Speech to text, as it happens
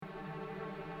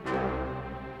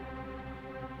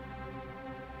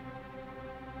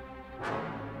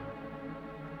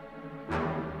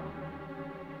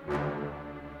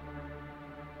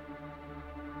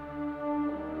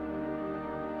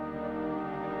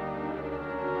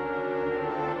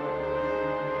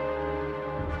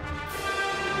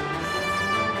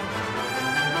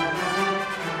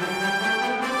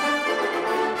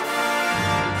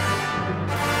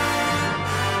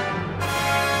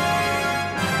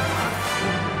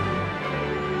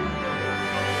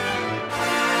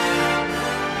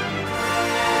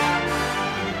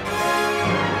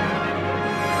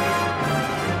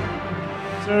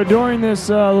So during this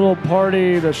little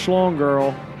party, the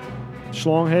Schlonghead,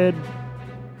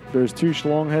 there's two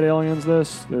Schlonghead aliens.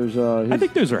 There's I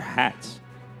think those are hats.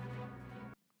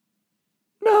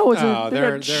 no, it's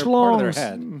they're part of their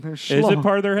head. They're Is it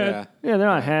part of their head? Yeah, they're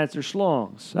not hats. They're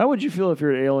schlongs. How would you feel if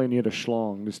you're an alien? You had a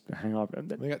schlong just to hang off.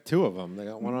 They got two of them. They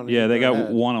got one on. Yeah, they got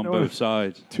head. one on both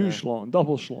sides. Two schlong,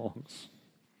 double schlongs.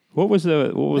 What was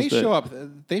the?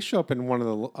 They show up in one of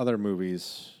the other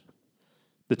movies.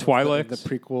 The Twi'leks? The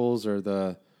prequels or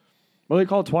the. What are they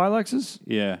called? Twi'lexes?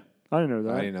 Yeah. I didn't know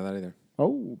that. I didn't know that either.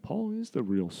 Oh, Paul is the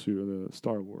real suit of the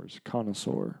Star Wars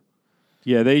connoisseur.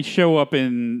 Yeah, they show up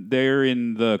they're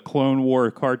in the Clone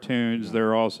War cartoons.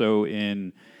 They're also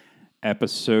in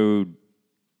episode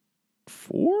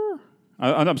 4?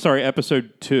 I'm sorry,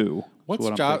 episode 2. What's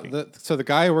what Jabba? So the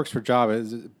guy who works for Jabba,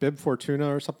 is it Bib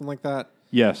Fortuna or something like that?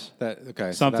 Yes.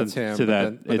 Okay. Something so that's him. to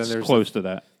that. But then it's there's close to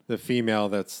that. The female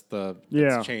that's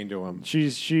chained to him.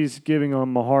 She's giving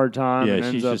him a hard time. Yeah, and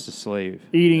she's ends up just a slave.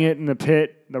 eating it in the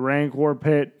pit, the Rancor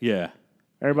pit. Yeah.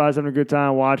 Everybody's having a good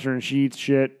time watching her, and she eats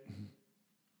shit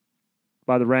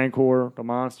by the Rancor, the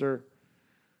monster.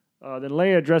 Then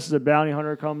Leia, dressed as a bounty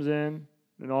hunter, comes in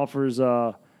and offers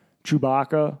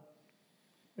Chewbacca.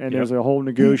 And there's a whole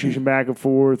negotiation back and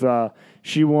forth.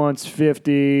 She wants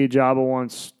 50. Jabba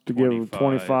wants to give her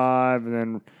 25. And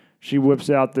then she whips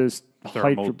out this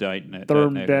Thermal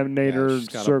detonator. She's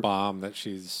got a bomb that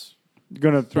she's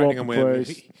going to throw up threatening the him with.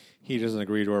 place. He doesn't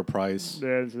agree to her price.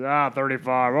 Yeah, it's,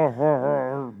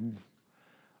 35.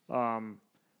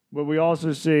 But we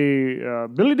also see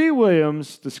Billy D.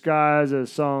 Williams disguised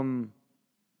as some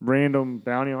random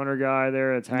bounty hunter guy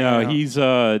there that's hanging out.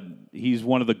 He's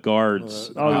one of the guards.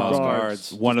 Palace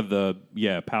guards. One of the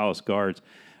palace guards.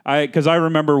 Because I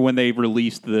remember when they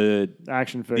released the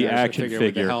action figure. The action figure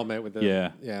with the helmet with the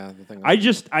the thing.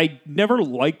 I never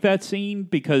liked that scene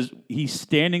because he's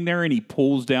standing there and he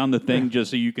pulls down the thing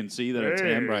just so you can see that it's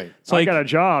him. Right. It's like, I got a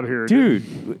job here,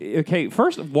 dude. Okay,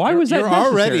 first, why was that You're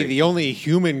necessary? already the only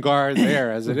human guard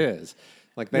there as it is.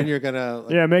 Like then you're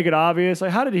gonna make it obvious.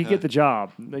 Like, how did he get the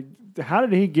job? Like, how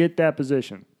did he get that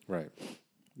position? Right.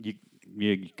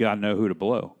 You got to know who to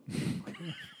blow.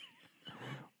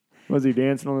 Was he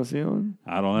dancing on the ceiling?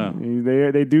 I don't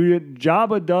know. They do it.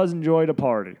 Jabba does enjoy the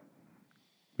party.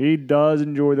 He does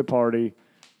enjoy the party,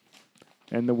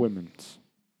 and the women's.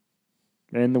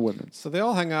 So they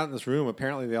all hang out in this room.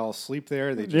 Apparently, they all sleep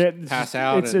there. They just pass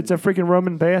out. It's a freaking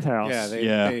Roman bathhouse. Yeah,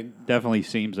 they definitely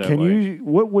seems that way. way.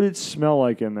 What would it smell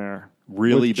like in there?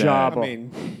 Really bad. Jabba? I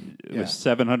mean, it was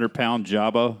 700-pound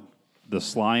Jabba, the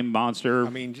slime monster. I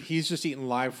mean, he's just eating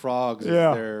live frogs.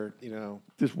 Yeah. As they're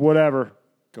just whatever.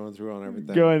 Going through on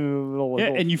everything.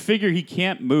 And you figure he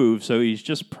can't move, so he's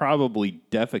just probably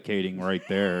defecating right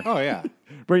there. Oh, yeah.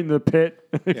 Right in the pit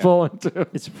they fall into.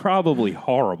 It's probably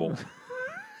horrible.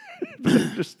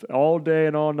 Just all day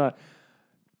and all night.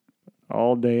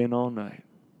 All day and all night.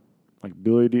 Like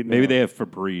Billy D. Maybe they have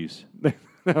Febreze. They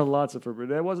have lots of Febreze.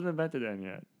 That wasn't invented then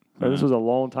yet. This was a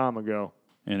long time ago.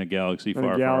 In a galaxy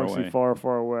far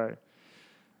away.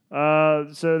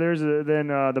 So then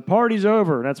the party's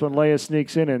over. And that's when Leia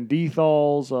sneaks in and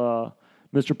dethalls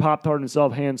Mr. Pop-Tart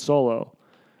himself, Han Solo.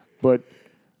 But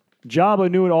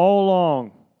Jabba knew it all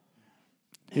along.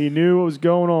 He knew what was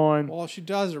going on. Well, she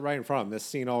does it right in front of him. This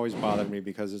scene always bothered me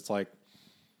because it's like,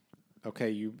 okay,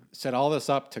 you set all this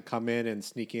up to come in and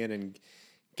sneak in and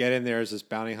get in there as this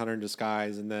bounty hunter in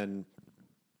disguise, and then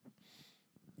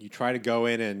you try to go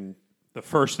in and the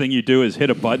first thing you do is hit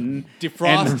a button.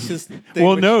 Defrost his thing.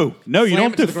 Well, no, you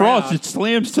don't defrost. It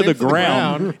slams to the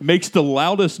ground. Makes the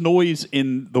loudest noise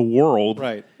in the world.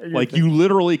 Right. Like you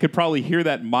literally could probably hear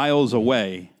that miles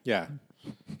away. Yeah.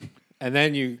 And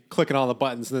then you clicking all the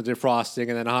buttons and the defrosting,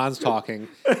 and then Han's talking,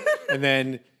 and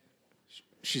then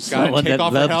she's got to take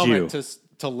off her helmet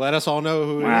to let us all know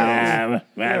who it is.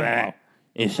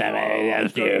 It's somebody that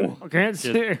loves you. I can't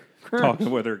see.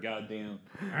 Talking with her goddamn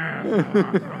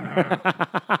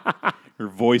her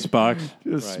voice box.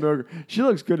 Smoker. She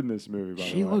looks good in this movie. By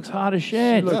she the way. looks hot as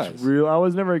shit. She looks real. I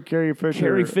was never a Carrie Fisher.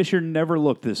 Carrie Fisher never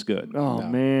looked this good. Oh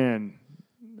man,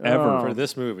 ever for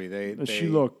this movie. She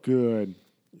looked good.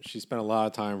 She spent a lot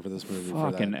of time for this movie.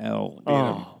 Fucking for that. L.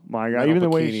 Oh my god! Even the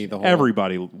way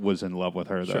everybody was in love with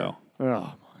her though. Oh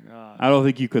my god! I don't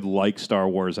think you could like Star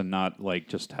Wars and not like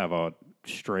just have a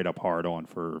straight up hard on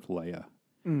for Leia.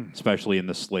 Especially in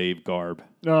the slave garb.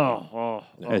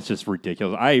 It's just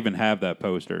ridiculous. I even have that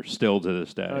poster still to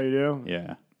this day. Oh, you do?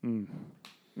 Yeah.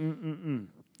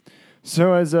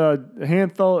 So as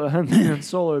Han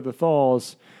Solo the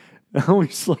thaws,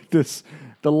 always like this,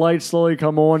 the lights slowly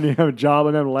come on. You have a job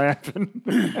and them laughing.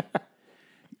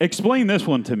 Explain this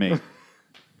one to me.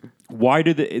 why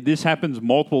did this happens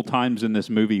multiple times in this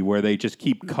movie where they just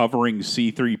keep covering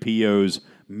C-3PO's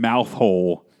mouth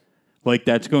hole like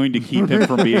that's going to keep him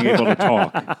from being able to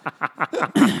talk.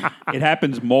 It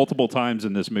happens multiple times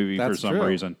in this movie for some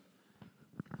reason.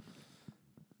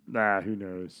 Nah, who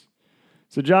knows?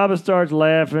 So Jabba starts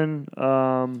laughing.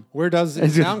 Where does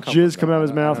his sound come jizz come out of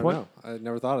his mouth? What? I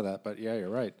never thought of that, but yeah, you're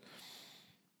right.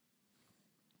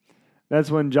 That's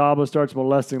when Jabba starts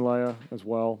molesting Leia as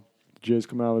well. Jizz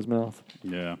come out of his mouth.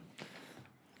 Yeah.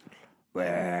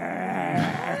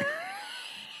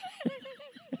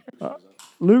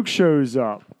 Luke shows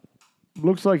up.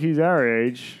 Looks like he's our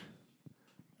age.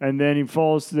 And then he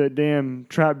falls to that damn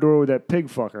trap door with that pig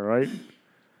fucker, right?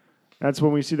 That's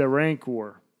when we see the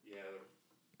Rancor. Yeah.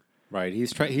 Right.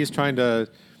 He's trying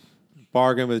to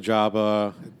bargain with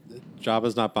Jabba.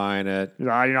 Jabba's not buying it. You're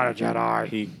not a Jedi.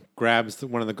 He grabs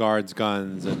one of the guards'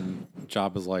 guns, and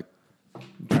Jabba's like...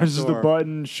 presses the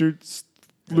button, shoots.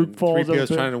 Luke falls. 3PO's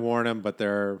trying to warn him, but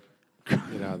they're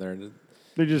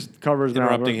they just cover his mouth.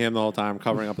 Interrupting him the whole time,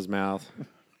 covering up his mouth.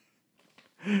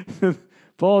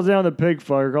 Falls down the pig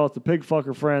fucker, calls the pig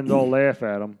fucker friends, all laugh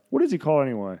at him. What does he call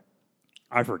anyway?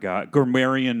 I forgot.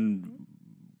 Gormarian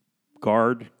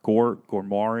guard?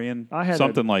 Gormarian?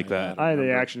 Something like that. I had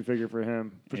the action figure for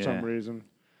him for some reason.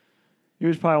 He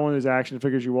was probably one of those action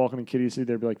figures you walk in a kiddie see,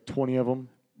 there'd be like 20 of them.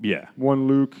 Yeah. One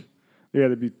Luke. Yeah,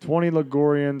 there'd be 20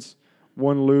 Ligurians,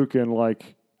 one Luke, and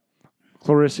like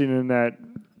Clarician in that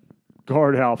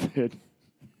guard outfit.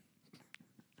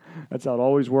 That's how it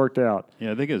always worked out.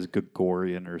 Yeah, I think it's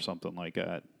Gregorian or something like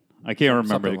that. I can't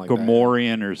remember. Like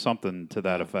Gamorrean or something to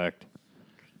that effect.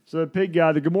 So the pig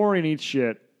guy, the Gamorrean eats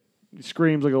shit. He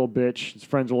screams like a little bitch. His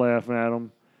friends are laughing at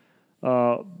him.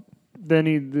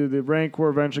 Then the Rancor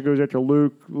eventually goes after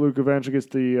Luke. Luke eventually gets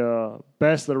the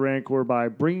best of the Rancor by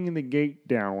bringing the gate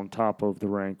down on top of the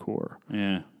Rancor.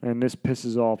 Yeah. And this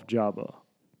pisses off Jabba.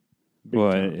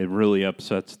 Well, it really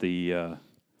upsets the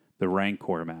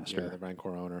Rancor master. Yeah, the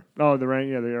Rancor owner. Oh, the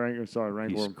Rancor. Sorry,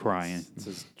 Rancor. He's crying. It's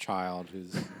his child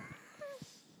who's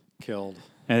killed.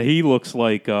 And he looks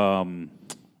like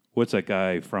what's that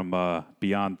guy from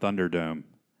Beyond Thunderdome?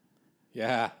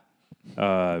 Yeah.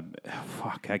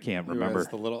 Fuck, I can't remember.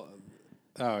 The little.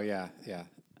 Oh yeah.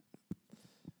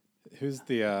 Who's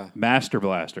the Master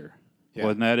Blaster? Yeah.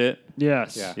 Wasn't that it?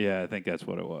 Yes. Yeah, I think that's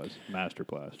what it was. Master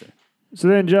Blaster. So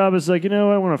then Jabba's like,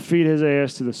 I want to feed his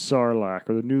ass to the Sarlacc,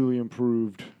 or the newly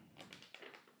improved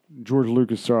George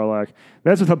Lucas Sarlacc.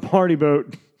 That's what the party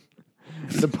boat.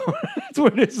 That's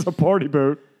what it is, a party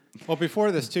boat. Well,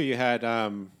 before this, too, you had,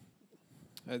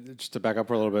 just to back up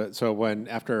for a little bit, so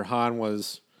after Han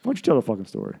was... Why don't you tell the fucking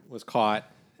story? Was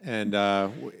caught and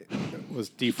was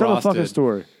defrosted. Tell the fucking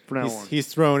story from now on. He's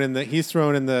thrown in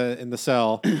the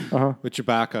cell with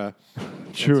Chewbacca.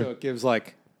 Sure. So it gives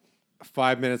like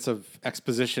 5 minutes of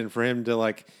exposition for him to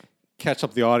like catch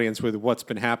up the audience with what's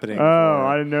been happening. Oh,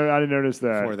 I didn't notice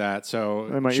that. For that, so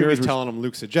Chewie's telling him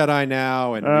Luke's a Jedi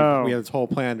now, and we have this whole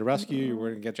plan to rescue you. We're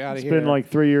gonna get you out of here. It's been like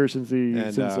 3 years since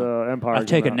Empire. I'll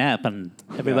take a nap, and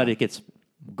everybody gets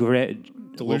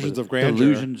delusions of grandeur.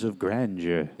 Delusions of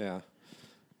grandeur.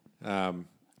 Yeah.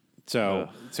 So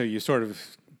you sort of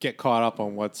get caught up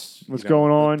on what's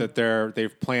going on. That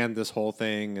they've planned this whole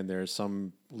thing, and there's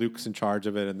some Luke's in charge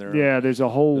of it, and there's a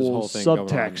whole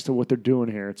subtext to what they're doing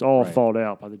here. It's all thought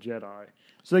out by the Jedi.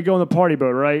 So they go on the party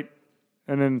boat, right?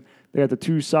 And then they have the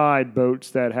two side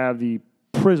boats that have the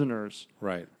prisoners.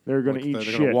 Right. They're going to eat shit.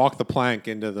 They're going to walk the plank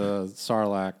into the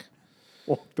Sarlacc.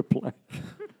 Walk the plank.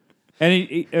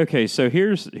 And so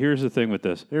here's the thing with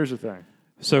this. Here's the thing.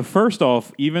 So first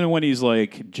off, even when he's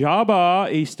like,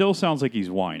 Jabba, he still sounds like he's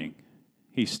whining.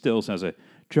 He still sounds like,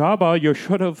 Jabba, you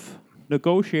should have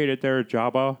negotiated there,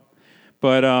 Jabba.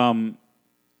 But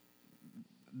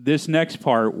this next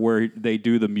part where they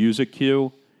do the music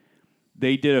cue,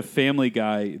 they did a Family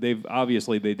Guy. They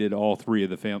did all three of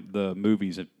the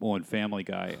movies on Family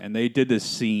Guy, and they did this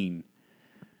scene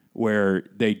where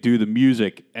they do the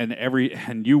music,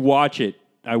 and you watch it.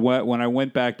 When I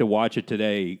went back to watch it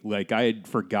today, like I had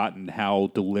forgotten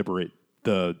how deliberate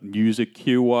the music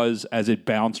cue was as it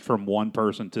bounced from one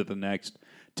person to the next.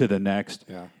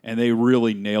 Yeah. And they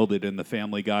really nailed it in the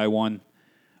Family Guy one.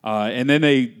 And then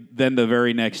the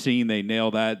very next scene they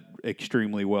nail that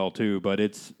extremely well too. But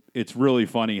it's really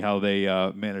funny how they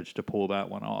managed to pull that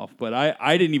one off. But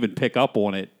I didn't even pick up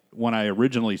on it when I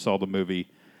originally saw the movie,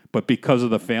 but because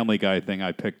of the Family Guy thing,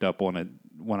 I picked up on it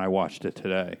when I watched it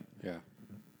today. Yeah.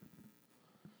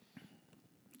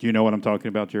 Do you know what I'm talking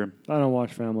about, Jeremy? I don't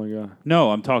watch Family Guy.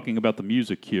 No, I'm talking about the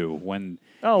music cue when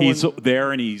he's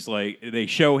there and he's like, they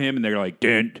show him and they're like,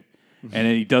 dent, and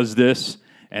then he does this,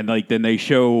 And like then they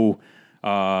show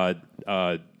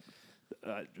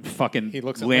fucking He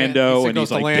looks at Lando, and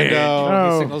he's like, Lando.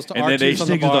 Oh. He signals to and R2's then they on the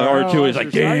signal to bar. R2. He's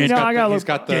like, I gotta He's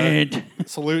got the Dant.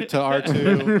 salute to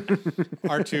R2.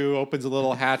 R2 opens a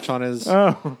little hatch on his.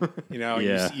 Oh,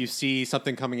 Yeah. You see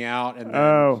something coming out, and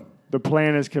then the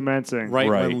plan is commencing. right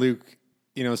Right. when Luke,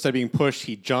 instead of being pushed,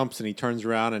 he jumps and he turns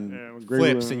around and Great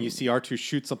flips, Luke. and you see R2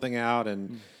 shoot something out,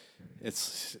 and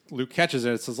it's Luke catches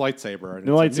it. It's his lightsaber. And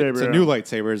The lightsaber, It's a yeah. new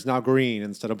lightsaber. It's now green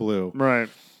instead of blue. Right.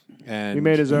 And He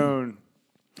made his own.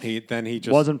 He just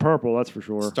Wasn't purple, that's for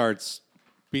sure. starts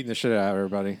beating the shit out of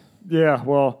everybody. Yeah,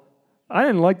 well, I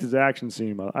didn't like this action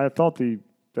scene, but I thought the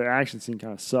action scene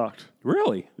kind of sucked.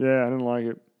 Really? Yeah, I didn't like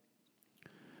it.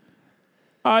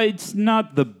 It's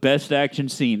not the best action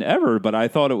scene ever, but I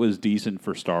thought it was decent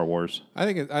for Star Wars. I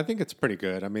think it's pretty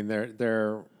good. I mean,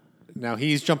 they're now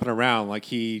he's jumping around like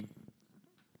he,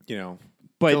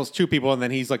 But- kills two people, and then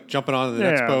he's like jumping on the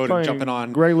next boat and fucking jumping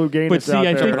on. Greg Louganis But see, out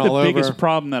I there. think all the biggest over.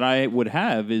 problem that I would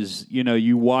have is,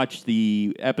 you watch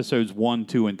the episodes 1,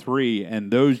 2, and 3,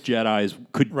 and those Jedis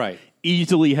could Right.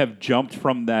 easily have jumped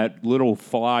from that little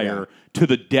flyer to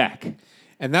the deck.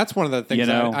 And that's one of the things You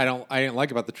know? that I didn't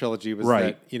like about the trilogy was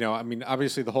Right. that I mean,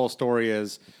 obviously the whole story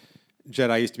is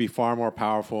Jedi used to be far more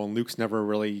powerful, and Luke's never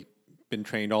really been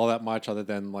trained all that much, other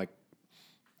than like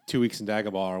 2 weeks in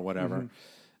Dagobah or whatever.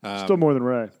 Still more than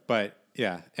Ray. But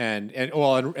yeah, and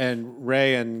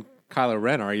Rey and Kylo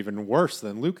Ren are even worse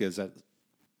than Luke is at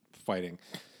fighting.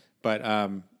 But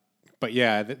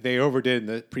yeah, they overdid in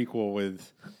the prequel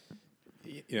with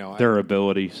Their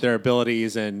abilities. their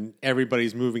abilities, and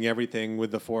everybody's moving everything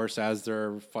with the Force as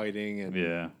they're fighting. And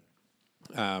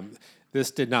Yeah.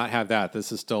 this did not have that.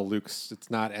 This is still Luke's.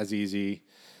 It's not as easy.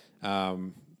 Yeah,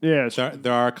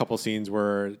 There are a couple scenes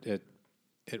where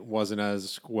it wasn't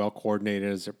as well coordinated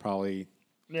as it probably.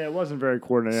 yeah, it wasn't very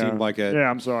coordinated. Seemed like it. Yeah,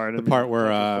 I'm sorry. I didn't The part mean to where,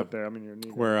 touch your foot there. I mean, your knee.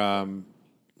 Where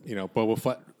Boba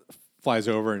Fett flies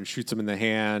over and shoots him in the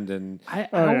hand, and I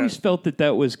Oh, yeah. always felt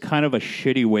that was kind of a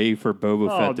shitty way for Boba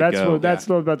Fett to that's go. that's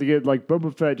what I'm about to get. Like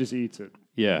Boba Fett just eats it.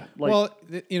 Yeah. Like,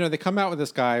 they come out with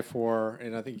this guy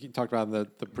and I think you talked about in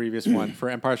the previous one for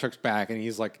Empire Strikes Back, and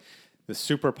he's like the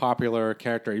super popular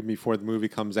character even before the movie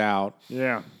comes out.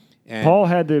 yeah. And, Paul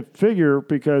had the figure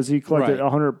because he collected Right.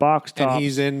 100 box tops and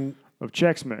he's in, of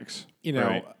Chex Mix.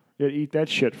 Right. He'd eat that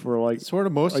shit for like sort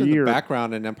of most a of year. the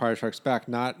background in Empire Strikes Back.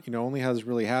 Not only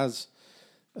has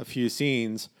a few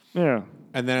scenes, Yeah.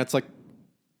 and then it's like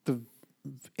the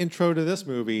intro to this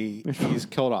movie, he's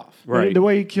killed off. Right. The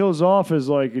way he kills off is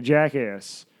like a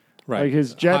jackass. Right. Like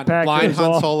his jetpack Blind goes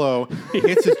Han off. Solo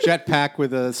hits his jetpack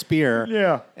with a spear.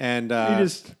 Yeah. And He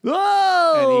just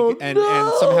and and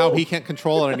somehow he can't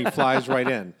control it, and he flies right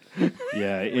in.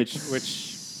 Yeah.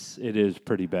 It is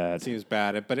pretty bad. Seems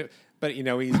bad, but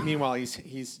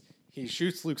he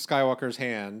shoots Luke Skywalker's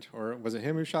hand, or was it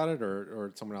him who shot it,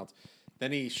 or someone else?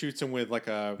 Then he shoots him with like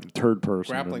a third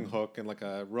person grappling hook and like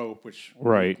a rope, which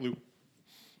Right. Luke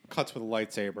cuts with a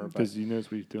lightsaber. But because he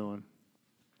knows what he's doing.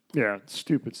 Yeah,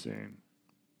 stupid scene.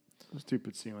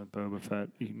 Stupid scene with Boba Fett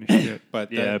eating the shit.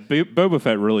 but Yeah. Boba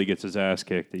Fett really gets his ass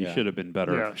kicked. He Yeah. should have been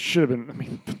better. Yeah, should have been. I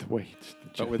mean, but the way.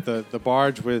 But with the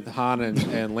barge with Han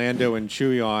and Lando and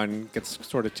Chewie on gets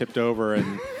sort of tipped over,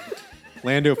 and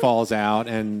Lando falls out,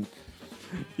 and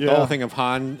the whole thing of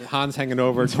Han's hanging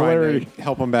over trying hilarity. to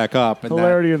help him back up, and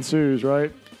Hilarity ensues,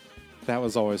 right? that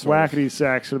was always sort of Wackety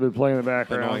sack should have been playing in the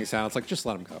background. annoying sound. It's like, just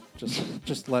let him go.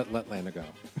 Just let Lando go.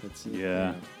 It's,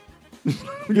 Yeah.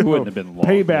 It wouldn't have been long.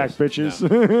 Payback, Yes.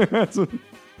 bitches. That's what-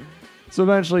 so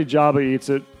eventually, Jabba eats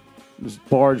it. This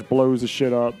barge blows the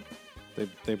shit up.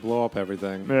 They blow up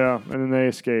everything. Yeah, and then they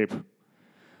escape.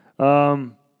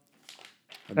 And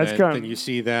That's then, kinda- then you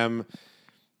see them,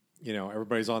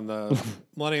 everybody's on the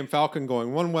Millennium Falcon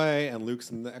going one way, and Luke's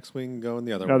in the X-Wing going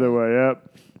the other Other way,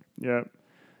 yep.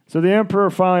 So the Emperor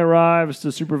finally arrives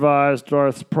to supervise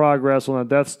Darth's progress on the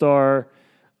Death Star,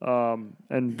 and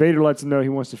Vader lets him know he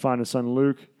wants to find his son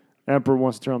Luke. Emperor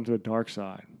wants to turn him to the dark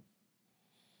side.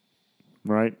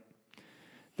 Right?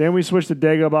 Then we switch to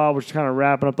Dagobah, which is kind of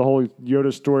wrapping up the whole Yoda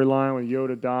storyline with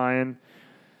Yoda dying.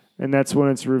 And that's when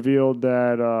it's revealed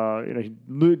that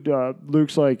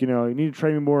Luke's like, you need to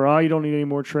train me more. Oh, you don't need any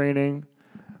more training.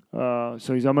 So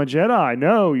he's, I'm a Jedi.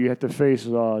 No, you have to face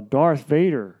Darth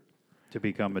Vader To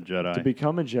become a Jedi. to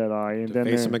become a Jedi. And To then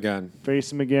face him again.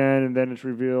 Face him again, and then it's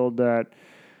revealed that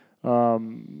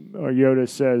Yoda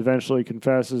says, eventually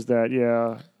confesses that,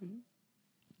 yeah,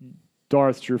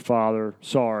 Darth's your father.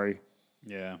 Sorry.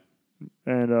 Yeah.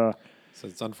 And So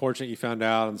it's unfortunate you found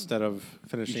out instead of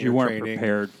finishing You your weren't training.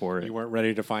 prepared for it. You weren't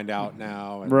ready to find out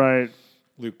now. And right.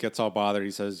 Luke gets all bothered.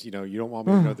 He says, you don't want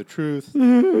me to know the truth.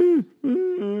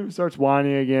 Starts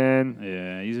whining again.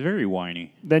 Yeah, he's very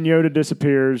whiny. Then Yoda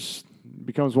disappears,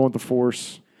 becomes one with the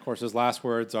Force. Of course, his last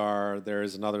words are, there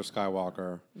is another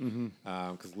Skywalker.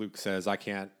 Because Luke says, I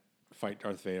can't fight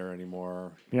Darth Vader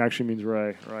anymore. He actually means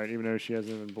Rey, right? Even though she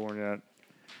hasn't been born yet.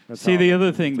 That's See, how the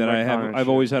other thing that retcon I've shit.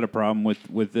 always had a problem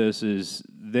with this is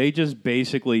they just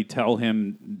basically tell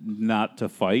him not to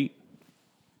fight.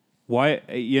 Why,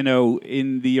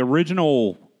 in the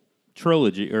original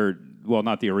trilogy, or, well,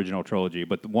 not the original trilogy,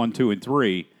 but the 1, 2, and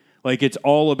 3, like, it's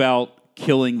all about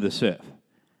killing the Sith.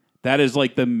 That is,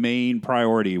 like, the main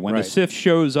priority. When the Sith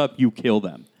shows up, you kill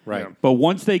them. Right. But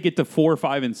once they get to 4,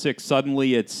 5, and 6,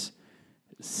 suddenly it's,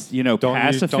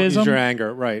 pacifism. Don't use your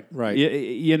anger. Right.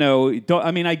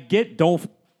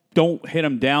 Don't hit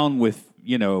him down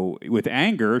with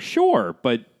anger, sure,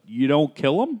 but you don't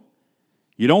kill him.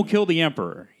 You don't kill the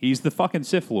Emperor. He's the fucking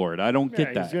Sith Lord. I don't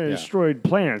get that. He's going to destroy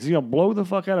planets. He's going to blow the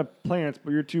fuck out of planets,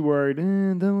 but you're too worried.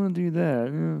 Don't want to do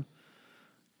that.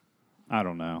 I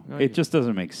don't know. It just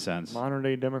doesn't make sense. Modern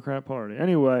day Democrat Party.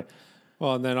 Anyway.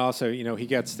 Well, and then also, he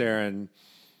gets there and,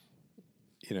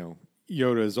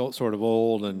 Yoda is sort of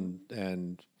old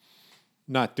and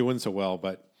not doing so well,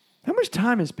 but How much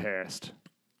time has passed?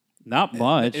 Not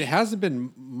much. it hasn't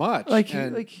been much.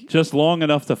 Just long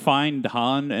enough to find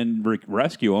Han and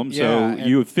rescue him. Yeah, So and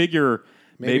you would figure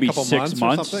maybe a maybe couple 6 months or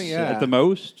months something, at the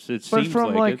most. It But seems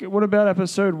from like it. what about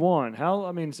episode 1?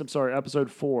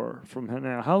 Episode 4 from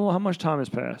now. How much time has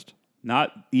passed?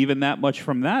 Not even that much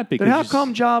from that because Then how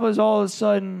come Jabba's all of a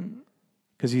sudden?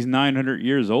 Because he's 900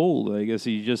 years old. I guess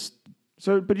he just.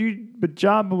 But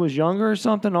Jabba was younger or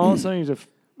something. All of a sudden he's I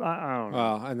don't know.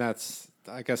 Well, and that's,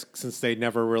 I guess, since they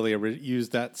never really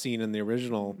used that scene in the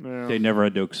original, They never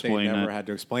had to they explain never that. had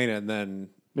to explain it. And then,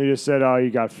 They just said, "Oh, you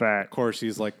got fat." of course,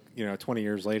 he's like, 20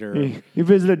 years later, He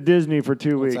visited Disney for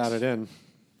 2 let's weeks. add it in.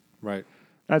 Right.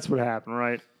 That's what happened,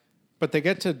 right? But they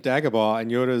get to Dagobah,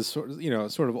 and Yoda's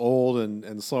sort of old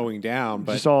and slowing down.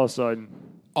 But Just all of a sudden.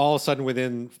 all of a sudden,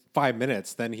 within 5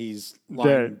 minutes, then he's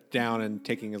lying down and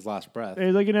taking his last breath.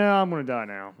 He's like, I'm going to die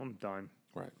now. I'm done.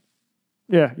 Right.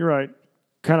 Yeah, you're right.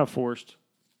 Kind of forced.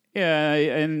 Yeah,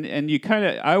 and you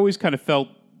I always kind of felt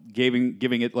giving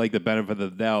it like the benefit of the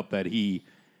doubt that he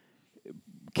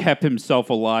kept himself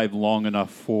alive long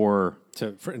enough for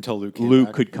Until Luke came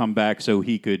back. could come back so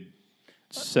he could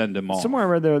send him off. Somewhere I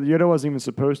read there, Yoda wasn't even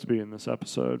supposed to be in this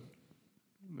episode.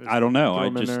 I don't know. Throw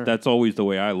him in there. That's always the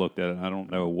way I looked at it. I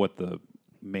don't know what the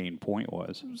main point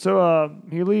was. So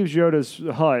he leaves Yoda's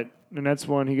hut, and that's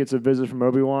when he gets a visit from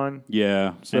Obi-Wan.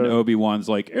 Yeah, So- and Obi-Wan's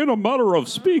like, in a matter of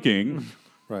speaking.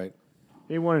 Right.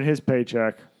 He wanted his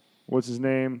paycheck. What's his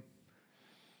name?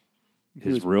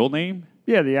 His real name?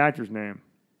 Yeah, the actor's name.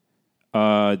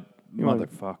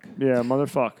 Motherfuck. Yeah,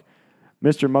 motherfuck.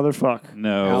 Mr. Motherfuck.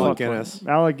 No. Alec Guinness.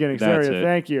 Alec Guinness. That's There you it. go.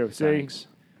 Thank you. See? Thanks.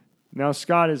 Now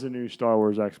Scott is a new Star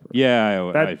Wars expert.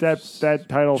 Yeah, That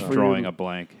title for drawing you. a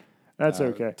blank. That's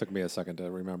okay. Took me a second to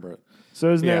remember it.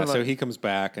 So his name. Yeah, so he comes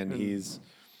back and he's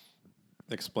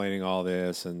explaining all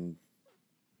this and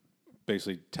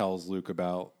basically tells Luke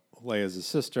about Leia's his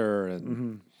sister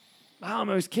and I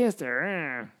almost kissed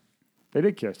her. They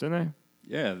did kiss, didn't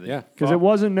they? Yeah. yeah, Because it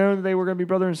wasn't known that they were going to be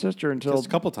brother and sister until. just a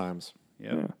couple times.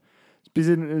 Yep. Yeah. Because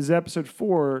in his episode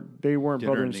 4, they weren't Did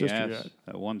brother her in and the sister ass yet.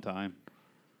 at one time.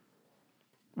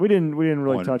 We didn't really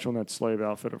One. touch on that slave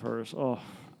outfit of hers. Oh,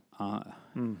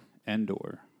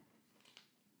 Endor.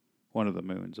 One of the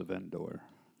moons of Endor.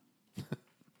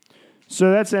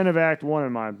 so that's the end of Act 1,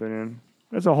 in my opinion.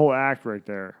 That's a whole act right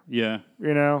there. Yeah.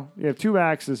 You have 2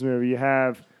 acts in this movie. You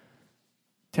have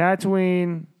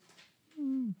Tatooine,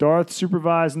 Darth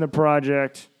supervising the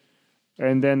project,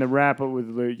 and then the wrap up with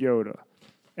Yoda.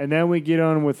 And then we get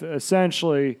on with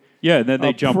essentially Yeah, and then they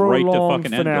a jump right to prolonged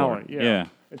fucking finale. Endor. Yeah.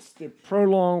 It's the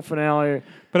prolonged finale.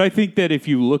 But I think that if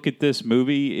you look at this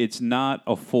movie, it's not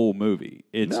a full movie.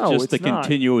 It's No, just it's not.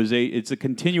 It's a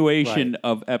continuation Right.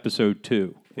 of episode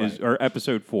 2. Right. Or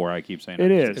episode 4, I keep saying.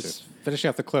 It episode is. It's finishing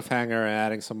off the cliffhanger and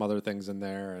adding some other things in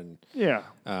there and Yeah.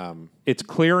 It's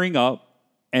clearing up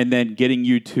and then getting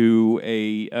you to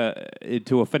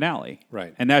into a finale.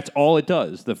 Right. And that's all it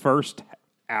does. The first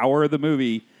hour of the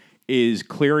movie is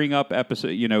clearing up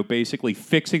basically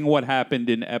fixing what happened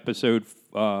in episode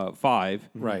 5.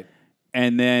 right.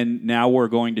 And then now we're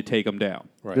going to take them down.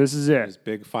 Right. This is it. This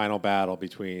big final battle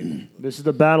between This is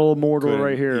the Battle of Mordor good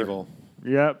right and here. evil.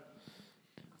 Yep.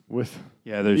 With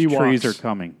Yeah, those Ewoks. trees are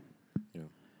coming.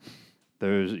 Yeah.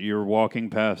 You're walking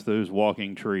past those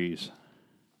walking trees.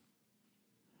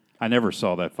 I never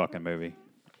saw that fucking movie.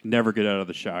 Never get out of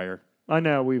the Shire. I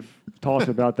know we've talked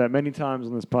about that many times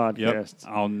on this podcast.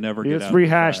 I'll never get out. Let's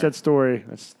rehash that story.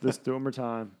 Let's do it one more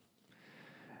time.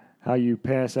 How you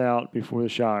pass out before the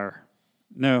Shire.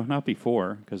 No, not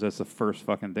before, because that's the first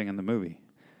fucking thing in the movie.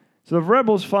 So the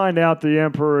rebels find out the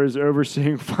Emperor is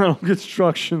overseeing final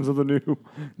constructions of the new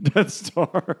Death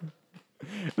Star.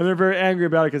 And they're very angry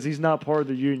about it because he's not part of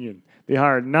the Union. They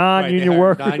hired non-union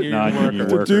workers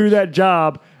to do that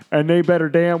job. And they better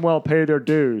damn well pay their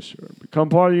dues. Become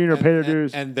part of the union or pay their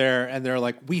dues. And they're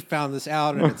like, we found this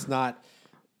out, and it's not.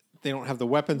 They don't have the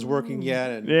weapons working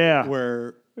yet, and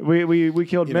we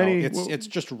killed many. It's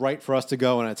just right for us to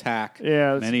go and attack.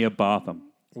 Yeah, many of Botham.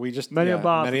 Many of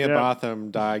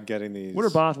Botham died getting these. What are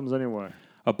Bothams anyway?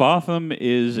 A Botham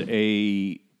is it's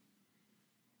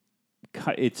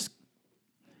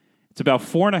about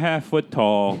 4.5 foot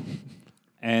tall.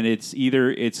 And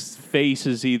its face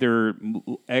is either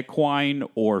equine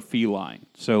or feline.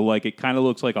 So, like, it kind of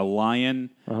looks like a lion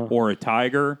or a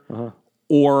tiger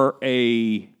or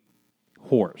a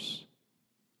horse.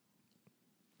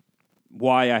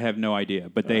 Why, I have no idea.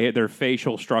 But their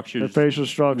facial structures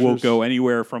will go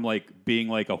anywhere from, like, being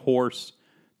like a horse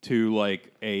to,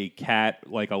 like, a cat,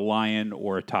 like a lion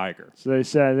or a tiger. So they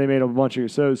said they made a bunch of...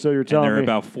 So you're telling me... And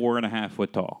they're about 4.5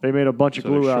 foot tall. They made a bunch of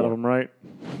glue out of them, right?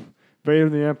 Vader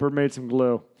and the Emperor made some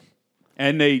glue.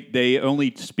 And they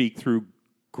only speak through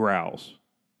growls.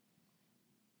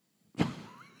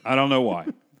 I don't know why.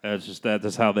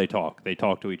 That's how they talk. They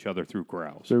talk to each other through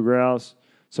growls. Through growls.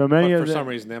 So many for some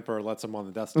reason, the Emperor lets them on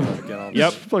the Death Star to get all this.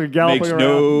 Yep. Fucking galloping Makes around.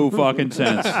 no fucking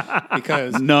sense.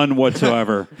 Because none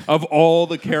whatsoever. Of all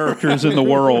the characters in the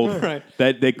world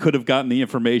that they could have gotten the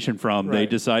information from, they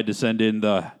decide to send in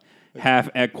the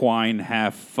half equine,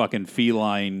 half fucking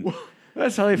feline.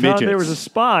 That's how they found there was a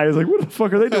spy. I was like, what the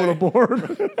fuck are they doing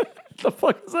aboard? What the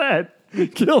fuck is that?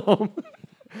 Kill them.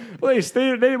 Well, they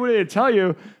didn't tell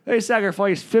you. They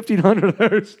sacrificed 1,500 of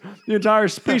those. The entire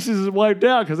species is wiped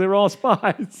out because they were all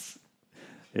spies.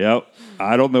 Yep.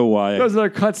 I don't know why. That was another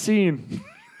cut scene.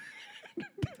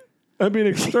 I'm being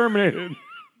exterminated.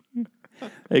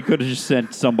 They could have just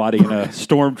sent somebody in a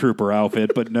stormtrooper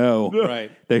outfit, but no.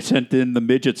 Right. They sent in the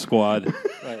midget squad.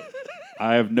 Right.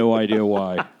 I have no idea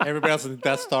why. Everybody else in the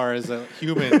Death Star is a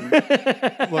human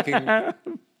looking,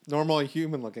 normally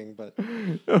human looking, but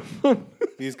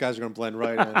these guys are going to blend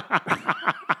right in.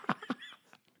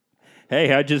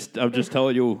 Hey, I'm just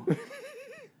telling you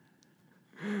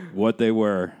what they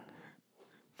were.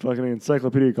 Fucking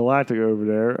Encyclopedia Galactica over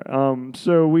there.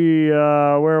 So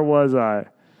where was I?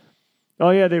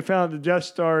 Oh yeah, they found the Death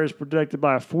Star is protected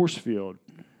by a force field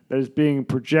that is being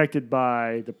projected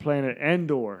by the planet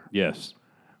Endor. Yes.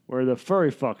 Where the furry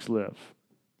fucks live.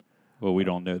 Well, we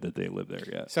don't know that they live there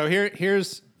yet. So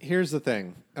here's the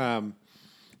thing.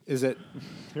 Is it?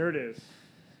 Here it is.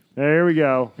 There we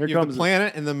go. Here comes the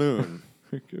planet and the moon.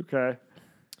 Okay.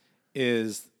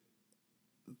 Is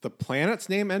the planet's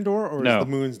name Endor or No. is the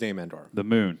moon's name Endor? The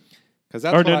moon. Because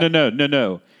that's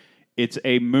No. It's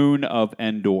a moon of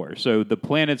Endor. So the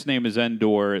planet's name is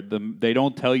Endor. They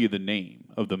don't tell you the name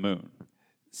of the moon.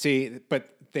 See,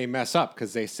 but they mess up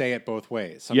because they say it both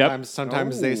ways.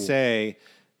 Sometimes they say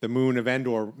the moon of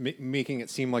Endor, making it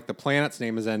seem like the planet's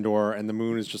name is Endor and the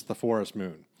moon is just the forest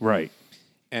moon. Right.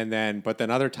 But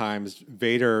then other times,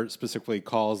 Vader specifically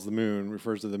calls the moon,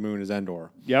 refers to the moon as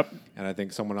Endor. Yep. And I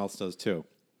think someone else does too.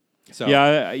 So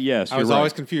yes, I was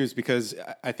always confused because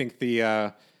I think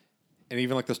and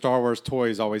even like the Star Wars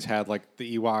toys always had like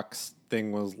the Ewoks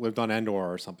thing lived on Endor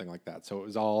or something like that. So it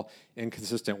was all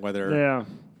inconsistent whether. Yeah.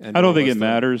 Endor I don't think was it the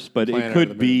matters, but it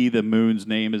could be the moon's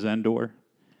name is Endor.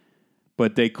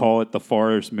 But they call it the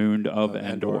forest moon of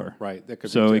Endor. Right. That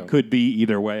could so be it could be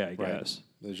either way, I guess.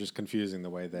 It's just confusing the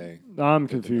way they. I'm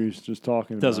confused just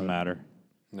talking about Doesn't it. matter.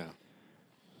 No.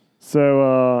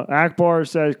 So Akbar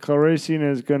says Clarician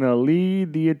is going to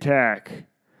lead the attack.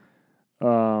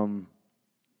 And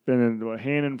then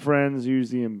Han and friends use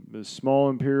the small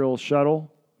Imperial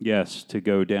shuttle. Yes, to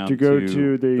go down to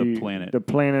the planet. The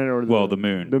planet or the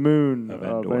moon. The moon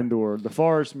of Endor. The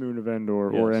forest moon of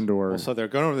Endor or Endor. Well, so they're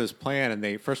going over this plan, and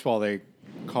they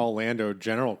call Lando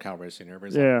General Calrissian.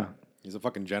 Everybody's like, he's a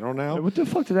fucking general now? What the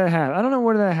fuck did that happen? I don't know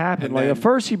where that happened. Like, at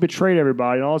first he betrayed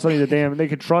everybody, and all of a sudden they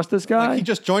could trust this guy? Like he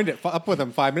just joined it up with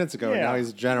him 5 minutes ago, and now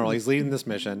he's a general. He's leading this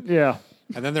mission. Yeah.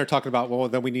 And then they're talking about, well,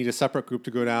 then we need a separate group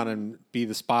to go down and be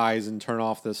the spies and turn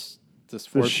off this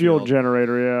force shield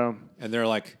generator, yeah. And they're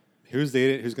like, who's the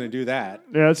idiot who's going to do that?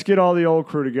 Yeah, let's get all the old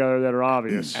crew together that are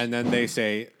obvious. And then they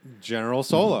say, General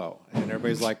Solo. And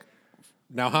everybody's like,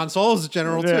 now Han Solo's a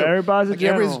general, too. Yeah, everybody's a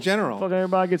general. Everybody's a general. Fucking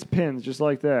everybody gets pins just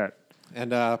like that.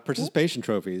 and participation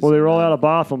trophies. Well, they roll out of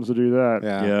Bothams to do that.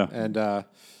 Yeah. And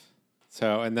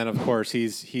and then of course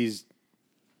he's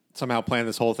somehow planned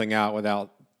this whole thing out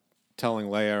without telling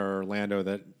Leia or Lando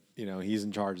that he's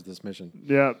in charge of this mission.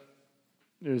 Yeah.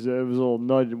 It was a little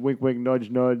nudge, wink, wink, nudge,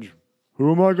 nudge.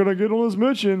 Who am I going to get on this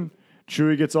mission?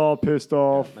 Chewie gets all pissed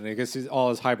off. And I guess all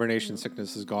his hibernation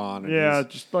sickness is gone. And Yeah,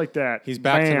 just like that. he's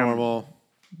back to Bam. normal.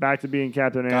 Back to being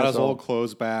Captain Got his Asshole. old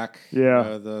clothes back.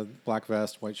 Yeah. The black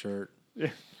vest, white shirt. Yeah,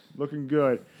 looking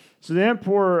good. So the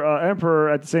Emperor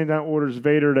at the same time orders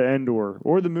Vader to Endor,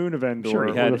 or the moon of Endor. Sure,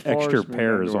 he or had the forest extra moon of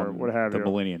pairs Endor, on what have the you.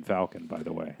 Millennium Falcon, by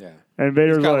the way. Yeah. And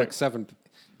Vader's He's got like, like 7,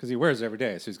 because he wears it every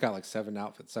day. So he's got like 7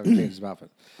 outfits, 7 changes of outfit.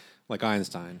 Like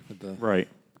Einstein. With the Right.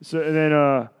 so and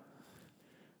then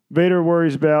Vader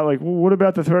worries about like, well, what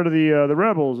about the threat of the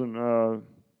rebels? And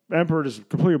Emperor just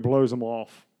completely blows them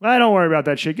off. Don't worry about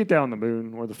that shit. Get down the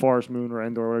moon or the forest moon or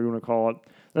Endor, whatever you want to call it.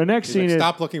 The next He's scene like, is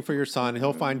stop looking for your son.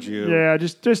 He'll find you. yeah,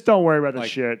 just don't worry about the Like,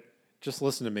 shit. Just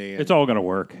listen to me. And, It's all going to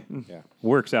work. yeah.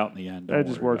 Works out in the end. That don't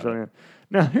just worry works about on it.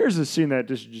 Now here's a scene that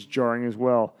just jarring as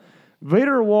well.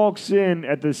 Vader walks in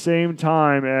at the same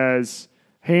time as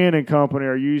Han and company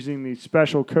are using the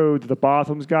special code that the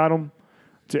Bothams got them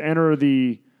to enter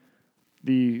the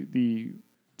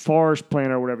forest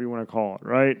planet or whatever you want to call it,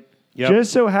 right? Yep.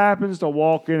 Just so happens to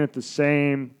walk in at the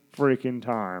same freaking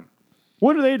time.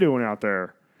 What are they doing out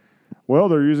there? Well,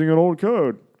 they're using an old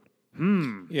code.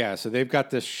 Yeah, so they've got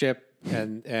this ship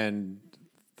and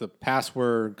the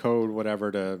password code,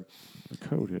 whatever, to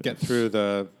Code is. get through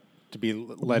to be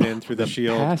let in through the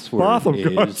shield. Password Botham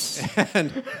is guts.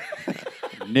 And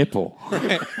nipple.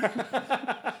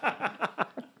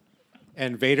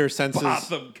 and Vader senses,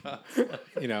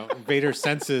 Vader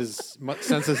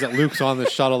senses that Luke's on the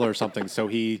shuttle or something. So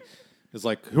he is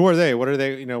like, "Who are they? What are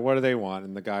they? What do they want?"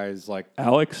 And the guy's like,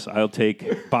 Alex, I'll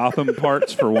take Botham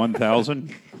parts for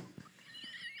 1,000.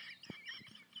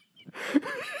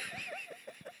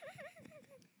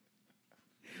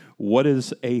 What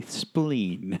is a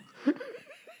spleen?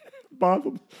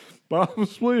 Botham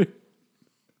spleen.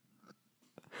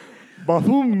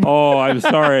 Botham. Oh, I'm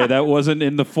sorry. That wasn't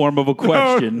in the form of a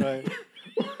question. right.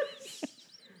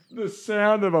 The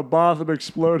sound of a Botham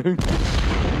exploding.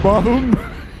 Botham.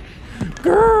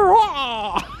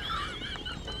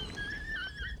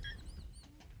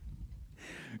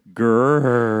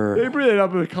 Grrr. They bring it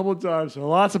up a couple of times. So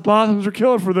lots of Bothams are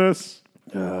killed for this.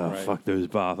 Fuck those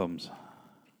Bothams.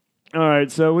 All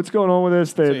right, so what's going on with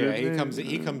this? So yeah, he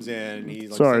comes in and he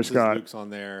like Sorry, senses Scott. Luke's on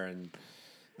there and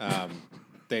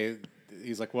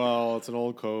he's like, well, it's an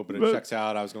old code, but it checks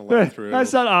out. I was going to let it through.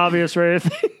 That's not obvious or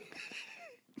anything.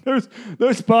 those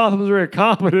Bothams are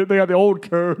incompetent. They got the old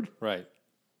code. Right.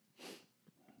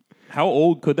 How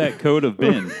old could that code have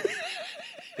been?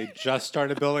 They just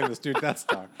started building this new Death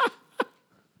Star.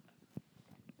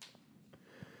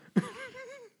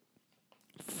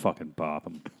 Fucking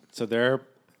Botham. So they're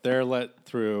let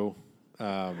through,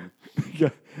 Yeah.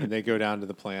 and they go down to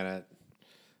the planet.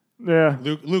 Yeah.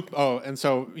 Luke. Oh, and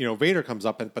so Vader comes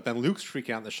up, but then Luke's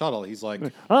freaking out in the shuttle. He's like,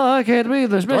 Oh, I can't believe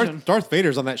this mission. Darth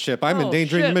Vader's on that ship. I'm Oh,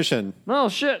 endangering shit. the mission. Oh,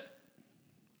 shit.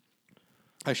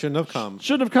 I shouldn't have come.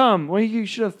 Shouldn't have come. Well, you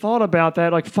should have thought about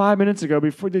that like 5 minutes ago.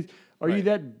 Before Are you Right.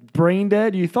 that brain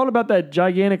dead? You thought about that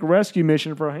gigantic rescue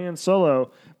mission for Han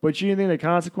Solo, but you didn't think the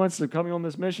consequences of coming on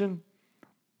this mission?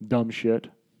 Dumb shit.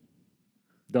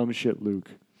 Dumb shit, Luke.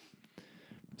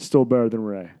 Still better than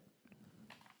Rey.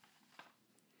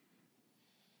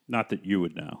 Not that you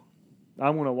would know.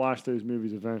 I'm going to watch those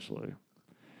movies eventually.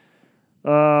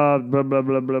 Blah, blah, blah,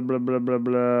 blah, blah, blah, blah,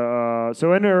 blah.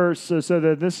 So Endor, so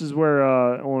that this is where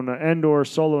on Endor,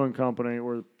 Solo and Company,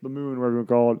 or the Moon, whatever you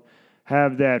call it,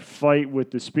 have that fight with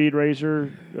the Speed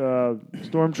Racer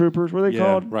stormtroopers. What are they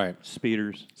called? Right.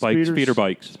 Speeder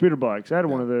bikes. Speeder bikes. I had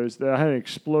one of those. I had an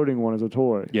exploding one as a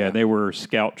toy. Yeah, they were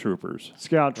scout troopers.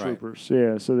 Scout troopers.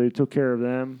 Yeah, so they took care of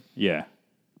them. Yeah.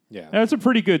 Yeah. It's a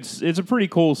pretty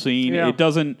cool scene. Yeah. It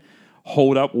doesn't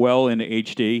hold up well in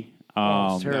HD.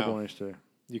 It's terrible no. in HD.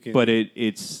 You can. But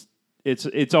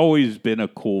it's always been a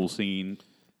cool scene.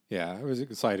 Yeah, it was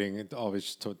exciting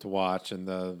always to watch,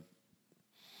 and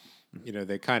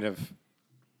they kind of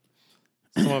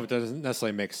some of it doesn't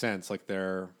necessarily make sense. Like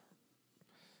they're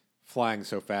flying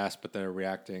so fast, but they're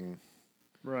reacting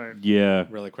Right. Yeah.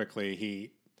 really quickly.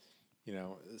 He,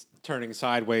 is turning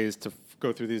sideways to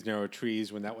go through these narrow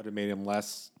trees when that would have made him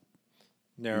less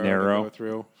narrow. To go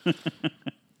through.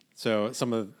 So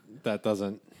some of that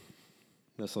doesn't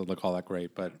necessarily look all that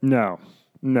great, but No.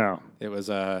 it was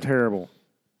Terrible.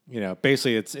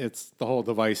 basically it's the whole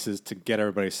device is to get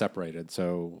everybody separated.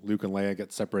 So Luke and Leia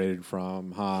get separated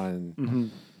from Han,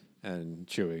 and and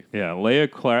Chewie. Yeah, Leia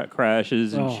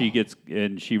crashes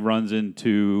and she runs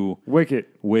into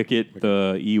Wicket,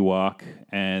 the Ewok,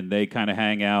 and they kind of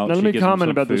hang out. Now, let me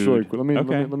comment about this really quick.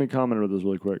 quick. Let me comment about this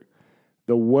really quick.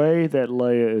 The way that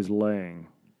Leia is laying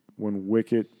when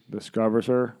Wicket discovers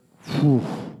her,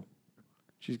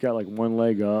 she's got like one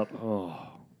leg up. Oh,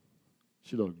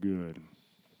 she looked good.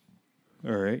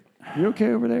 All right. You okay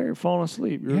over there? You're falling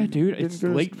asleep. Yeah, dude, it's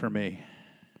late for me.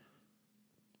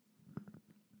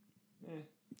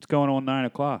 It's going on 9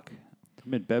 o'clock.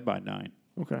 I'm in bed by 9.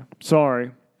 Okay.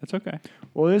 Sorry. That's okay.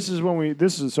 Well,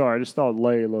 sorry. I just thought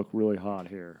Leia looked really hot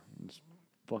here. It's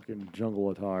fucking jungle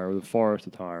attire or the forest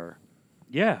attire.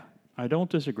 Yeah, I don't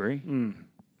disagree.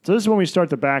 So this is when we start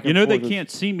the back and forth. They can't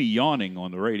see me yawning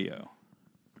on the radio.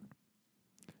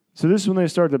 So this is when they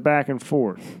start the back and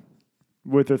forth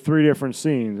with the 3 different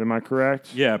scenes. Am I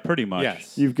correct? Yeah, pretty much.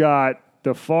 Yes. You've got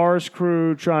the forest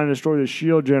crew trying to destroy the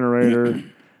shield generator.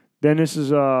 Then this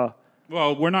is Well,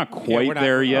 we're not quite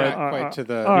there yet. Not quite to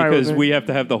the right, because well, we have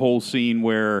to have the whole scene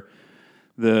where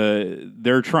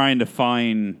they're trying to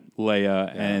find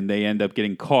Leia and they end up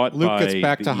getting caught Luke by gets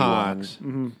back the to Ewoks.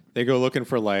 Han. They go looking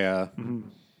for Leia.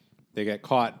 They get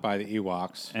caught by the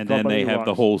Ewoks. And Caught then by they the have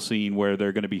the Ewoks. whole scene where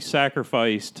they're going to be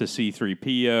sacrificed to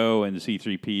C-3PO, and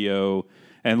C-3PO,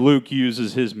 and Luke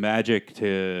uses his magic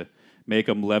to make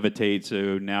them levitate,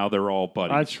 so now they're all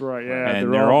buddies. That's right, yeah.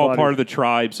 And they're all buddies. part of the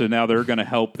tribe, so now they're going to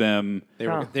help them. They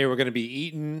were going to be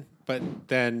eaten, but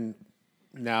then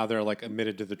now they're like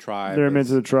admitted to the tribe. They're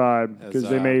into the tribe because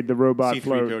they made the robot C-3PO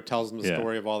float. tells them the Yeah.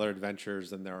 story of all their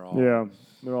adventures, and they're all Yeah,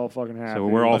 they're all fucking happy. So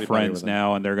we're all buddy-buddy friends with them.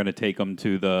 now, and they're going to take them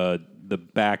to the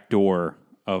back door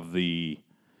of the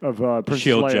of Princess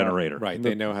shield Leia. generator. right.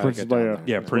 They know how Princess to get down Leia. there.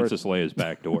 Yeah, That's Princess Leia's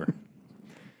back door.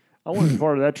 I want to be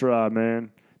part of that tribe,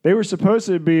 man. They were supposed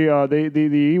to be.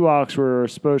 The Ewoks were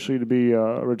supposed to be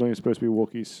originally supposed to be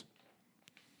Wookiees.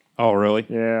 Oh, really?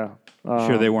 Yeah.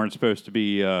 Sure they weren't supposed to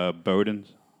be Bodens?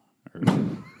 Or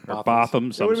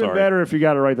Bothams, It I'm would have been sorry. better if you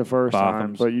got it right the first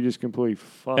time, Bothams. but you just completely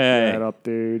fucked Hey. that up,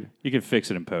 dude. You can fix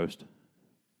it in post.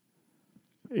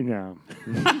 You know.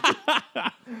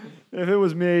 If it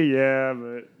was me, yeah,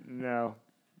 but no.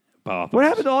 Bothams. What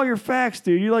happened to all your facts,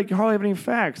 dude? You hardly have any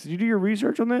facts. Did you do your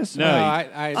research on this? No,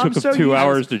 I Took so them 2 used-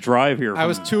 hours to drive here. I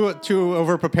was too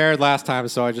over prepared last time,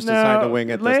 so I just decided to wing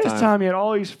it this last time you had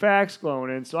all these facts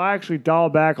flowing in, so I actually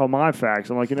dialed back on my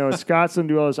facts. I'm like, Scott's gonna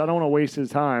do all this. I don't want to waste his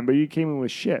time, but you came in with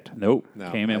shit. Nope.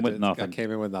 No, Came in I with did- nothing. I came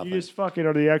in with nothing. You just fucking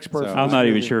are the expert. So- for I'm this not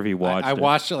even movie. sure if he watched I it.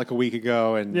 watched it like a week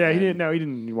ago, and Yeah, he didn't. No, he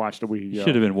didn't watch it a week ago.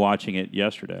 Should have been watching it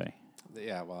yesterday.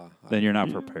 Yeah, well, Then you're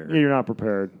not prepared. Yeah, you're not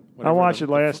prepared. I whatever, watched the- it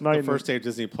last night. The and first day of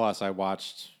Disney Plus, I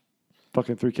watched.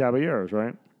 fucking 3 Caballeros,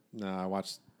 right? No, I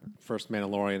watched first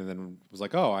Mandalorian, and then was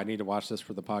like, "Oh, I need to watch this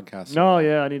for the podcast." No,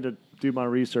 yeah, I need to do my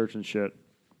research and shit.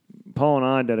 Paul and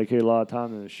I dedicate a lot of time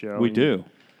to this show. We and do.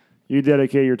 You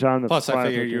dedicate your time to. Plus, I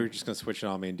figured you you were just going to switch it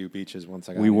on me and do beaches once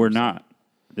I got We here, were so- not.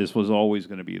 This was always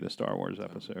going to be the Star Wars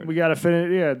episode. We got to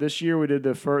finish. Yeah, this year we did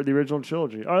the original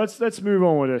trilogy. All right, let's move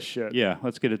on with this shit. Yeah,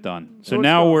 let's get it done. So let's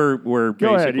now go. we're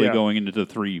Go ahead, basically yeah. going into the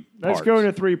 3 parts. Let's go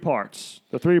into 3 parts.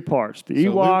 The 3 parts. The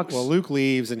So Ewoks. Luke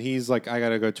leaves, and he's like, "I got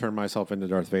to go turn myself into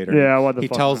Darth Vader." Yeah, what the He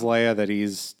fuck? tells Leia that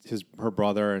he's her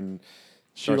brother, and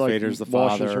she Darth like Vader's the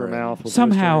washes father. her and- mouth with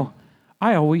Somehow,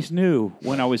 I always knew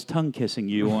when I was tongue kissing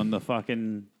you on the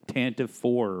fucking Tantive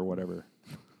 4 or whatever.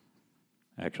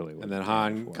 Actually, it And then wasn't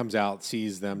Han Tantive 4. comes out,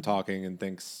 sees them talking, and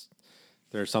thinks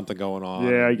there's something going on.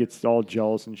 Yeah, he gets all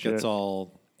jealous and shit. gets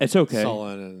all It's okay.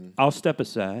 sullen, and I'll step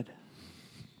aside.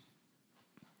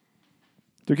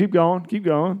 So keep going. Keep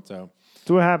going. so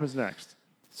So what happens next?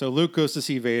 So Luke goes to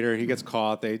see Vader. He gets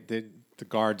caught. The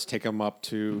guards take him up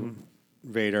to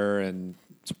Vader and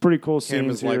It's pretty cool hand him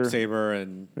his scenes here. lightsaber,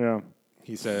 and Yeah.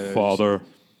 he says, Father.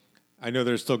 I know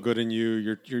there's still good in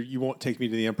you. You won't take me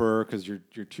to the Emperor because you're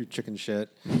too chicken shit.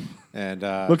 And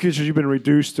Look at what you've been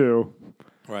reduced to.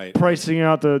 right, Pricing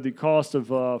out the cost of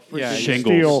freaking yeah,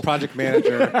 Shingles. steel. project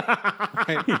manager,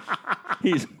 right?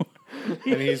 He's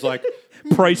And he's like,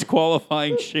 price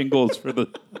qualifying shingles for the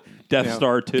Death you know,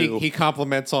 Star 2. He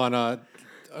compliments on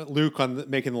Luke on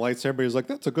making the lightsaber. He's like,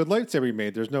 that's a good lightsaber you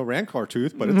made. There's no Rancor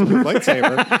tooth, but it's a good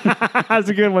lightsaber. That's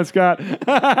a good one, Scott.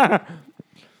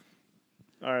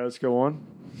 All right, let's go on.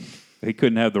 He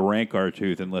couldn't have the Rancor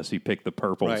tooth unless he picked the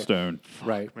purple Right. stone.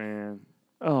 Right. Man.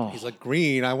 Oh, He's like,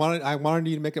 green. I wanted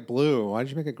you to make it blue. Why did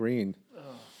you make it green?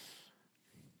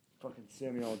 fucking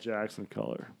Samuel L. Jackson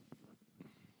color.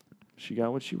 She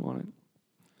got what she wanted.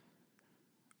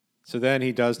 So then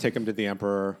he does take him to the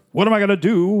Emperor. What am I going to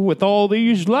do with all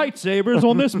these lightsabers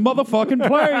on this motherfucking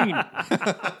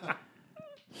plane?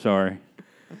 Sorry.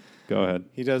 Go ahead.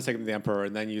 He does take him to the Emperor,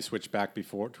 and then you switch back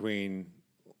between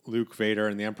Luke, Vader,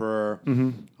 and the Emperor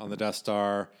on the Death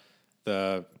Star.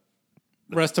 The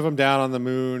rest of them down on the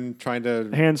moon, trying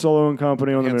to Han Solo and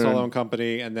company on the moon. Solo and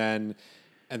company, and then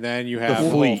you have the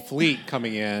whole fleet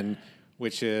coming in,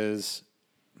 which is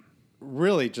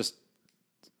really just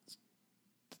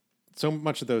so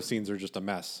much of those scenes are just a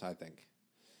mess. I think.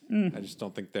 I just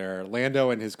don't think they're Lando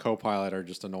and his co-pilot are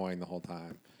just annoying the whole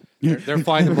time. They're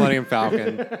flying the Millennium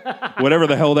Falcon. Whatever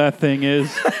the hell that thing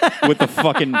is, with the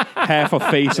fucking half a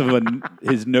face of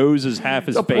his nose is half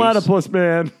his the face. platypus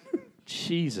man.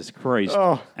 Jesus Christ!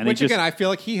 Oh. And which again, I feel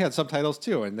like he had subtitles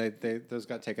too, and those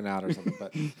got taken out or something.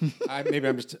 But maybe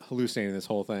I'm just hallucinating this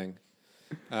whole thing.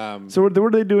 So what are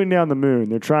they doing down the moon?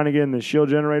 They're trying to get in the shield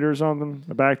generator or something.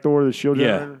 The back door of the shield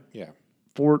generator. Yeah.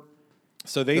 Fort.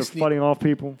 So they're fighting off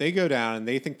people. They go down and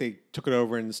they think they took it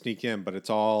over and sneak in, but it's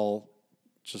all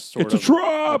just sort of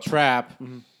a trap,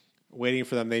 waiting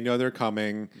for them. They know they're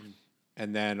coming,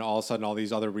 and then all of a sudden, all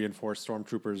these other reinforced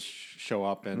stormtroopers show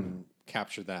up and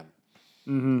capture them.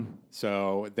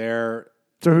 So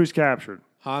who's captured?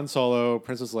 Han Solo,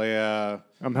 Princess Leia.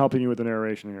 I'm helping you with the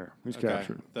narration here. Who's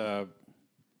captured?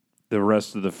 The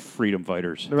rest of the freedom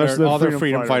fighters. All the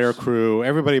freedom fighter crew,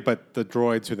 everybody but the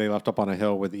droids who they left up on a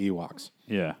hill with the Ewoks.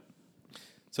 Yeah.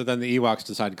 So then the Ewoks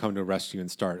decide to come to rescue and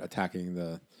start attacking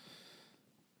the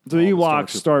Ewoks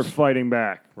start fighting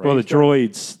back. Right? Well, the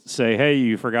droids say, hey,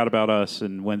 you forgot about us,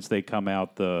 and once they come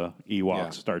out, the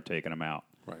Ewoks start taking them out.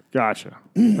 Right. Gotcha.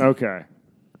 Okay.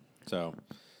 So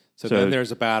then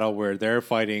there's a battle where they're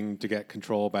fighting to get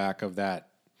control back of that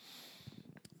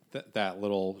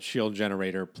little shield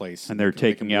generator place. And they're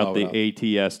taking out the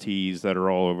ATSTs that are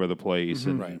all over the place.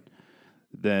 And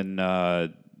then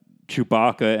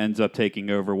Chewbacca ends up taking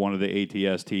over one of the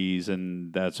ATSTs,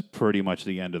 and that's pretty much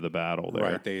the end of the battle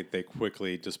there. Right. They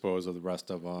quickly dispose of the rest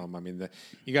of them. I mean,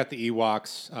 you got the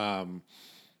Ewoks,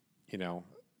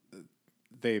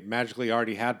 they magically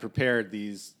already had prepared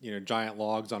these, giant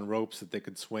logs on ropes that they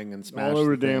could swing and smash all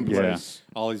over the damn place.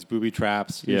 All these booby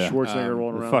traps. Yeah, Schwarzenegger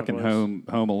rolling around. Fucking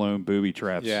Home Alone booby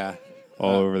traps. Yeah,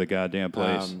 all over the goddamn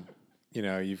place.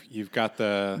 You've got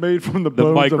the made from the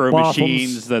micro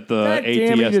machines that the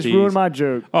ATSTs. You just ruined my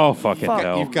joke. Oh fucking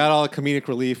hell! You've got all the comedic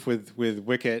relief with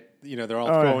Wicket. They're all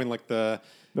throwing like the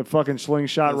fucking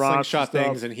slingshot rocks, slingshot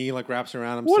things, and he like wraps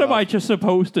around himself. What am I just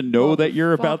supposed to know that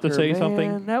you're about to say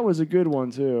something? That was a good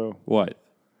one too. What?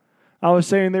 I was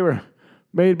saying they were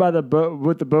made by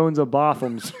with the bones of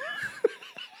Bothams.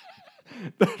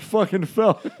 That fucking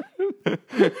fell.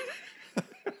 I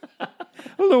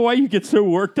don't know why you get so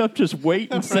worked up. Just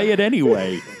wait and say it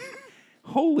anyway.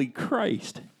 Holy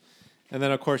Christ! And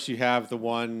then of course you have the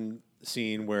one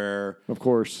scene where, of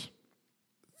course,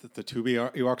 the two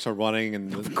Ewoks are running,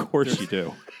 and of course you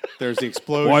do. There's the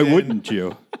explosion. Why wouldn't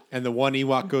you? And the one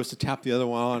Ewok goes to tap the other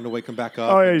one on to wake him back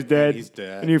up. Oh, yeah, he's dead. He's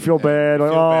dead. And you feel bad.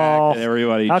 Like, oh, and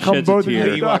everybody how come both of the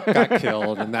you Ewok got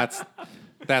killed, and that's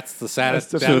the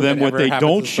saddest. So then what they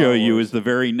don't show you is the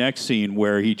very next scene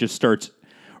where he just starts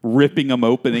ripping them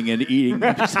open and eating them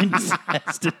intestines.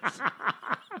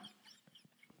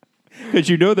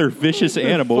 Because they're vicious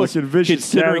animals.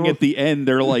 Considering at the end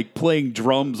they're like playing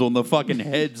drums on the fucking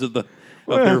heads of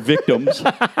their victims.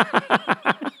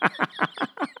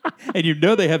 And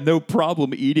they have no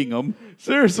problem eating them.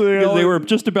 Seriously. Because they were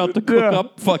just about to cook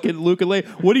up fucking Luke and Leia.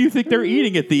 What do you think they're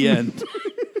eating at the end?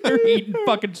 They're eating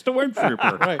fucking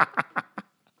Stormtrooper. Right.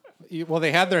 Well,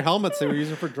 they had their helmets they were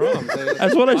using for drums.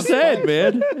 That's what I said,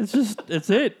 man. It's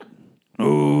it.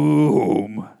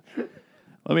 Boom.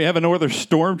 Let me have another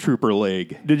Stormtrooper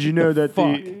leg. Did you know that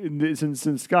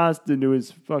since Scott's did do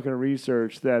his fucking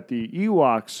research, that the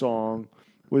Ewok song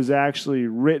was actually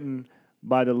written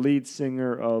by the lead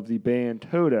singer of the band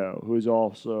Toto, who is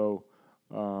also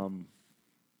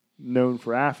known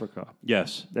for Africa.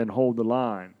 Yes. And Hold the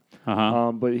Line.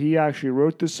 Uh-huh. But he actually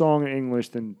wrote the song in English,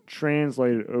 then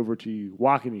translated it over to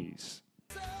Wakanese.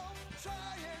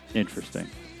 Interesting.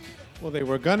 Well, they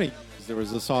were gonna. There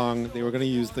was a song they were gonna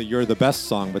use the "You're the Best"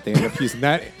 song, but they ended up using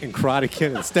that in Karate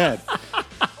Kid instead.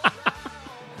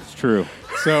 It's true.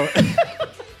 So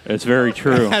it's very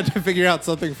true. I had to figure out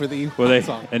something for the Ewok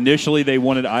song. Initially they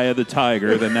wanted "Eye of the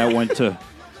Tiger," then that went to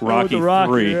Rocky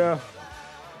 3. Yeah.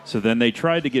 So then they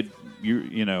tried to get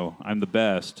I'm the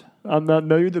best. I'm not.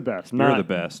 No, you're the best. You're the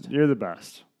best. You're the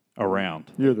best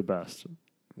around. You're the best.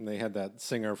 And they had that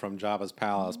singer from Jabba's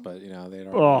Palace, but they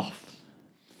don't. Oh,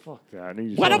 fuck that!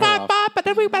 What about Bob?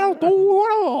 But we better do.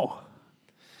 All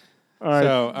right.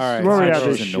 So, all right. Where we at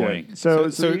this annoying. shit?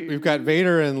 So we've got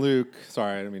Vader and Luke.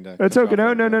 Sorry, I didn't mean to. It's okay.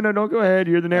 No. Don't go ahead.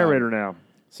 You're the narrator now.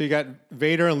 So you got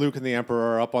Vader and Luke and the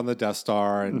Emperor up on the Death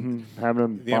Star, and having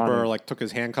them the Emperor like took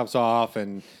his handcuffs off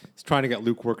and he's trying to get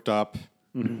Luke worked up,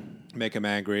 make him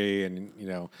angry, and He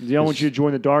don't want you to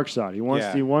join the dark side. He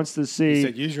wants to see. He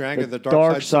said, "Use your anger. The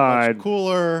dark side so much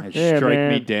cooler.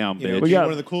 Strike me down, bitch." We got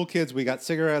one of the cool kids. We got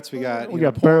cigarettes. We got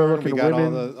porn. We got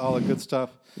all the good stuff.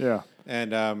 Yeah,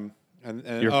 and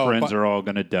your friends are all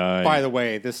gonna die. By the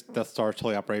way, this Death Star is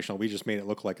totally operational. We just made it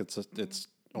look like it's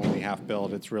only half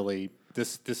built. It's really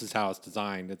this is how it's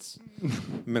designed. It's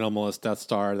minimalist Death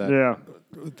Star.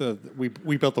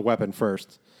 We built the weapon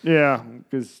first. Yeah,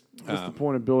 because what's the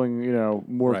point of building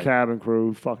more cabin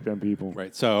crew? Fuck them people.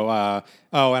 Right. So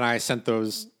and I sent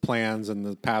those plans and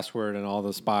the password and all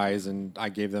the spies, and I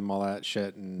gave them all that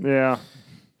shit. And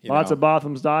lots of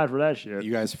Bothams died for that shit.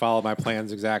 You guys followed my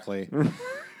plans exactly.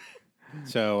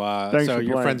 So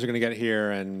your friends are going to get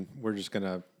here, and we're just going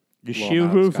to. You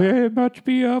will very much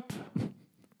be up.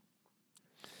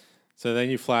 So then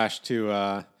you flash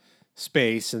to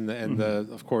space, and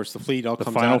of course the fleet all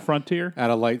comes final out frontier at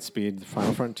a light speed. The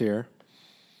final frontier.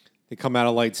 They come out at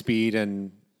light speed,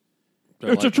 and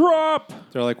it's a drop.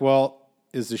 They're like, "Well,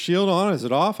 is the shield on? Is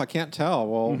it off? I can't tell."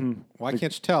 Well, why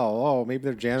can't you tell? Oh, maybe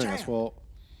they're jamming us. Well,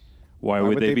 why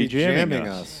would they be jamming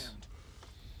us?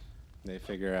 They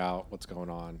figure out what's going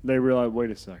on. They realize,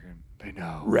 wait a second. They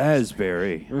know.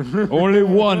 Raspberry. Only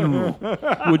one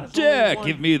would dare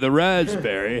give me the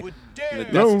raspberry.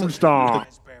 Lone Star.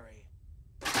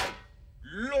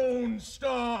 Lone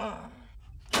Star.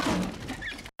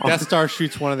 Death Star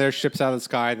shoots one of their ships out of the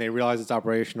sky, and they realize it's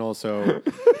operational. So,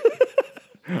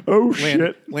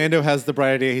 shit! Lando has the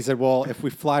bright idea. He said, "Well, if we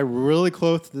fly really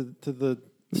close to the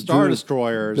Star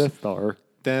Destroyers, Death Star,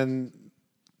 then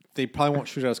they probably won't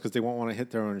shoot us because they won't want to hit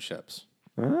their own ships."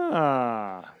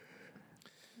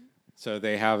 So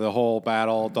they have the whole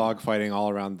battle, dogfighting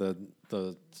all around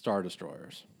the Star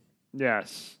Destroyers.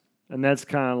 Yes. And that's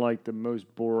kind of like the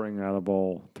most boring out of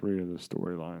all three of the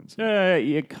storylines.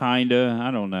 Yeah, kind of.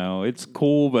 I don't know. It's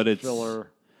cool, but it's filler.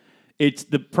 It's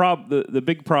the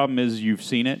big problem is you've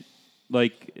seen it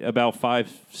like about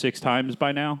 5-6 times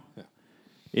by now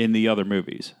in the other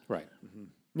movies. Right. Mm-hmm.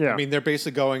 Yeah. I mean, they're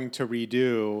basically going to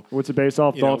redo. What's it based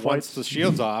off? Dogfights? Once the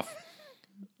shield's off,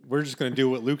 we're just going to do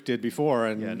what Luke did before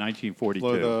and 1942.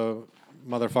 Blow the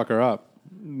motherfucker up.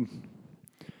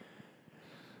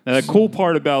 Now, the cool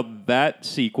part about that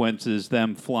sequence is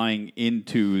them flying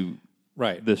into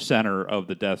the center of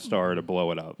the Death Star to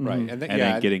blow it up. Right. And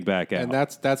then getting back out. And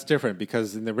that's different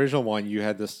because in the original one, you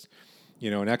had this,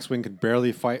 an X-Wing could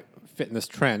barely fit in this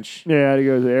trench. Yeah, to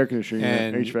go to the air conditioning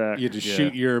and HVAC. You just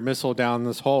shoot your missile down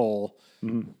this hole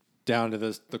down to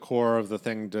the core of the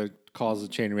thing to cause a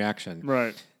chain reaction.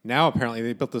 Right. Now, apparently,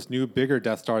 they built this new, bigger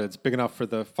Death Star that's big enough for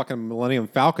the fucking Millennium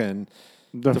Falcon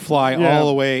to fly all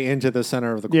the way into the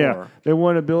center of the core. Yeah, they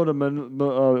want to build a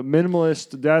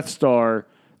minimalist Death Star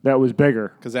that was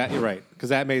bigger. Because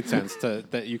that made sense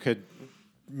that you could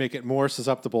make it more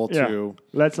susceptible to.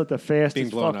 Let's let the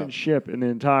fastest fucking ship in the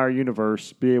entire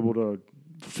universe be able to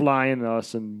fly into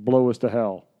us and blow us to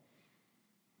hell.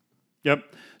 Yep.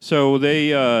 So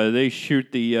they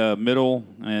shoot the middle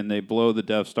and they blow the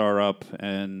Death Star up,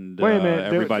 and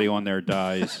everybody on there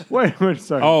dies. Wait a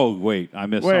second. Oh, wait, I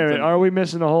missed something. Wait a minute. Are we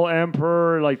missing the whole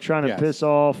Emperor, like trying to piss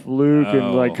off Luke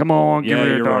and like, come on, give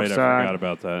me the dark side? I forgot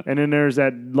about that. And then there's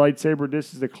that lightsaber.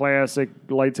 This is the classic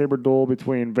lightsaber duel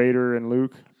between Vader and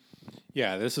Luke.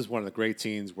 Yeah, this is one of the great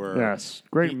scenes where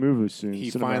great movie scene. He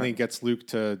finally gets Luke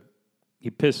to. He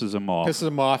pisses him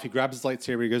off. He grabs his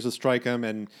lightsaber. He goes to strike him,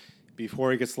 and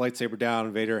before he gets the lightsaber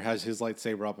down, Vader has his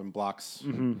lightsaber up and blocks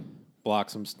him,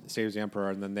 saves the Emperor,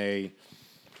 and then they.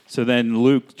 So then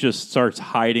Luke just starts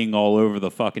hiding all over the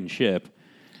fucking ship.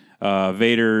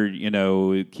 Vader,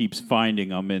 keeps finding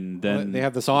him, and then they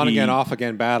have this on again, off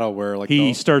again battle where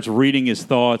he starts reading his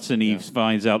thoughts, and he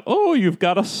finds out, oh, you've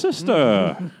got a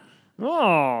sister.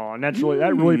 Oh, and that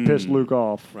really pissed Luke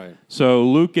off. Right. So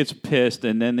Luke gets pissed,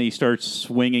 and then he starts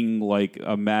swinging like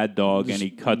a mad dog, and he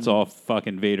cuts off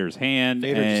fucking Vader's hand.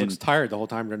 Vader just looks tired the whole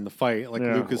time during the fight. Like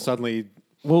Luke is suddenly.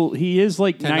 Well, he is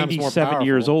like 97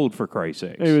 years old, for Christ's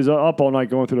sake. He was up all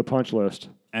night going through the punch list.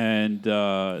 And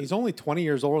he's only 20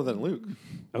 years older than Luke.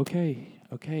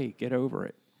 Okay, get over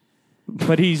it.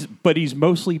 But he's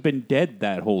mostly been dead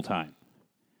that whole time.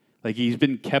 Like he's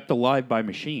been kept alive by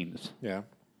machines. Yeah.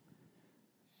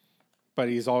 But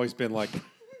he's always been like,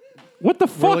 what the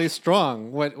fuck? Really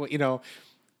strong. What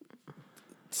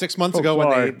 6 months ago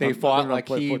when they fought, like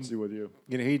he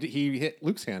hit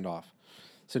Luke's hand off.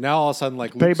 So now all of a sudden,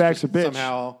 like Payback's a bitch.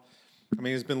 Somehow,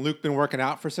 Luke been working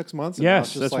out for 6 months.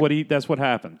 Yes, that's what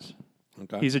happens.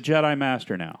 Okay. He's a Jedi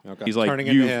Master now. Okay. He's like, turning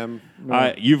into him.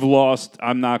 You've lost.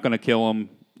 I'm not going to kill him.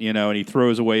 You know, and he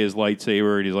throws away his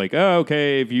lightsaber, and he's like, "Oh,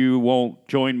 okay, if you won't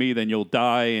join me, then you'll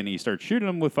die." And he starts shooting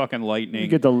him with fucking lightning. You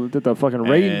get the fucking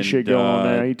Raiden shit going on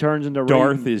there. He turns into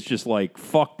Darth Raiden. is just like,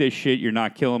 "Fuck this shit! You're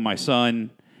not killing my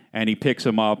son." And he picks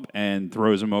him up and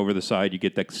throws him over the side. You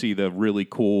get to see the really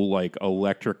cool like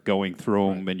electric going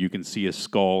through him, and you can see his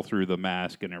skull through the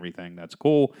mask and everything. That's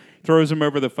cool. Throws him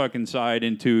over the fucking side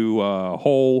into a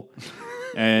hole.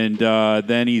 And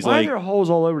then he's Why like, are there holes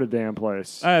all over the damn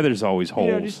place? there's always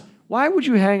holes. Why would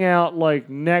you hang out like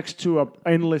next to an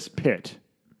endless pit?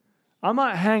 I'm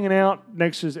not hanging out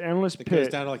next to this endless It goes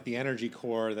pit. down to like the energy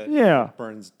core that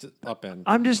burns up in.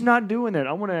 I'm just not doing that.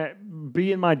 I want to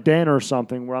be in my den or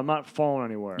something where I'm not falling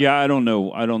anywhere. Yeah, I don't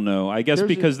know. I guess There's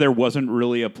because there wasn't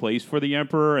really a place for the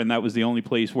Emperor, and that was the only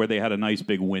place where they had a nice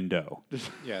big window.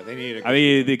 Yeah, they need. I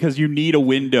mean, because you need a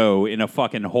window in a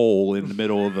fucking hole in the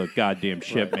middle of a goddamn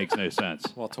ship makes no sense.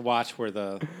 Well, to watch where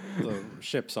the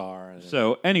ships are.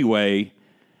 So anyway,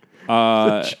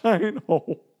 Giant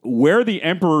hole. where the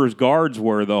Emperor's guards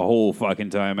were the whole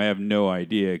fucking time, I have no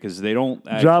idea because they don't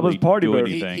Jabba's actually party do boat.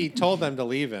 anything. He told them to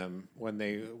leave him when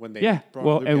they Yeah, brought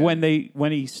well, Luke and in.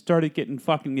 when he started getting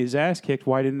fucking his ass kicked,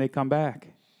 why didn't they come back?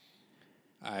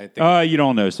 I think You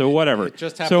don't know, so whatever. It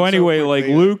just happened So so anyway, like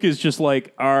quickly. Luke is just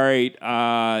like, all right,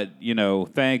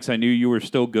 thanks. I knew you were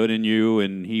still good in you,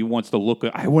 and he wants to look.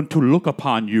 I want to look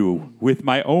upon you with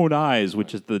my own eyes,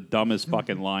 which is the dumbest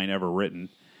fucking line ever written.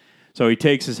 So he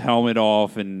takes his helmet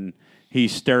off and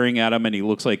he's staring at him, and he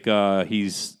looks like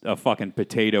he's a fucking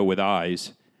potato with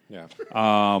eyes. yeah.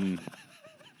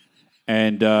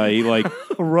 And he like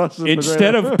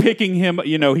instead of picking him,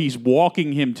 he's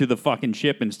walking him to the fucking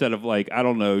ship instead of like I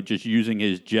don't know, just using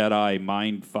his Jedi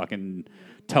mind fucking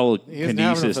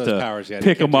telekinesis those powers to yet. He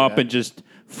pick can't him do up that. and just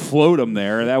float him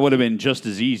there. That would have been just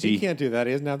as He easy. can't do that.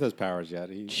 He doesn't have those powers yet.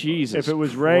 Jesus, If it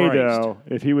was Ray, Christ. though,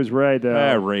 if he was Ray,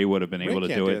 though, Ray would have been Ray able to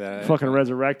can't do it. that. fucking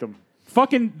resurrect him.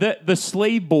 Fucking the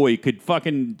slave boy could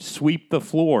fucking sweep the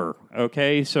floor.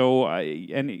 Okay, so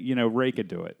Ray could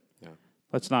do it. Yeah.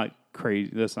 Let's not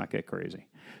get crazy.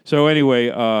 So anyway,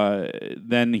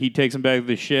 then he takes him back to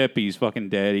the ship. He's fucking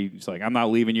dead. He's like, I'm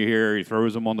not leaving you here. He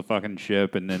throws him on the fucking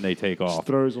ship, and then they take off. Just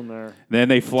throws him there. Then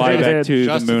they fly Potato back Head. to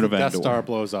Just the moon as of the Death Endor. Star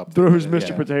blows up. Throws Mr.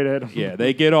 Yeah. Potato Head. Yeah,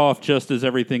 they get off just as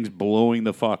everything's blowing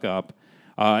the fuck up.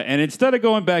 And instead of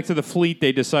going back to the fleet,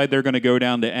 they decide they're going to go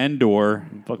down to Endor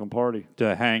Fucking party.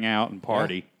 to hang out and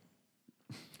party.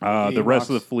 The rest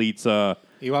of the fleet's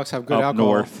Ewoks have good up alcohol.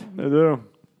 north. They do.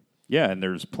 Yeah, and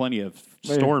there's plenty of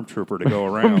Man. stormtrooper to go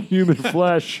From around. human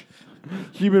flesh,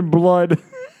 human blood.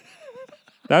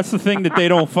 That's the thing that they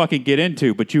don't fucking get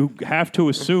into, but you have to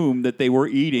assume that they were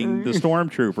eating the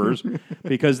stormtroopers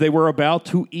because they were about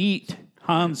to eat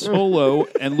Han Solo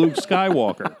and Luke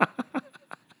Skywalker.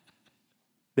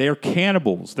 They are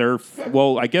cannibals.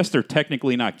 I guess they're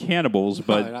technically not cannibals, No,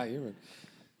 but they're not human.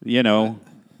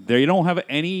 they don't have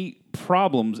any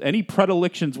problems, any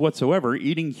predilections whatsoever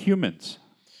eating humans.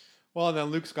 Well, and then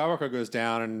Luke Skywalker goes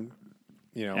down and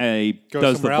And he goes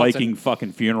does the somewhere else Viking and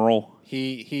fucking funeral.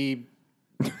 he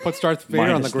puts Darth Vader on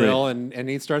the Minus the- grill and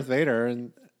eats Darth Vader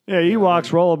and Yeah,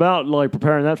 Ewoks roll about like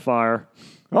preparing that fire.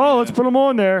 Oh, let's put them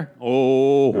on there.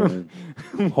 Oh,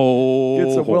 Gets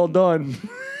it well done.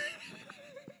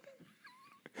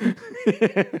 As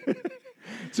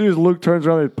soon as Luke turns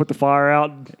around, they put the fire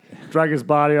out, drag his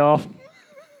body off.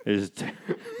 so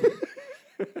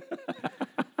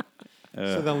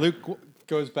then Luke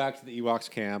goes back to the Ewoks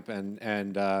camp and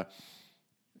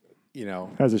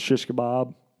Has a shish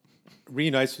kebab.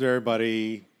 reunites with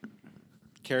everybody.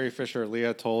 Carrie Fisher,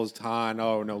 Leia tells Han,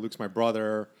 "Oh no, Luke's my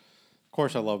brother. Of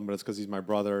course I love him, but it's because he's my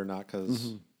brother, not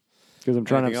because Because I'm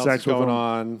trying to have sex with going him.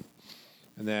 on."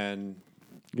 And then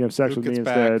You have sex Luke with me gets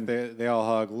back. instead. They all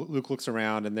hug. Luke looks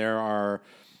around, and there are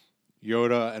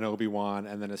Yoda and Obi-Wan,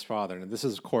 and then his father. And this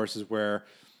is, of course, is where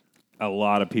A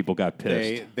lot of people got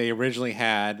pissed. they originally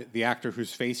had the actor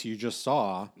whose face you just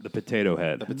saw, The potato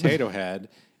head. the potato head,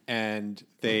 and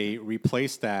they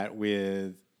replaced that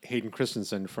with Hayden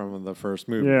Christensen from the first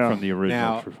movie. Yeah. From the original.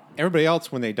 Now, everybody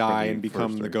else, when they die the and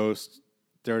become first the three. ghost,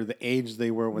 they're the age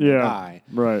they were when they Yeah, die.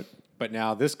 right. But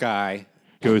now this guy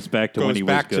goes back to when goes he was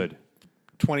back to good.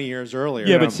 20 years earlier.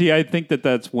 Yeah, but see, I think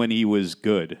that's when he was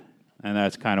good, and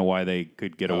that's kind of why they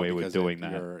could get away with because doing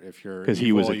if that. if you're Because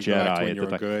he was a evil, you go back to Jedi when at you the were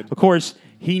time. good. Of course,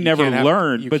 he never can't have-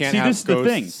 learned. you But can't see, have this is the ghost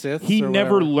thing. Siths He or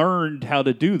never whatever. learned how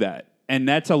to do that, and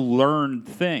that's a learned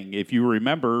thing. If you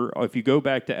remember, if you go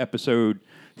back to episode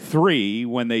 3,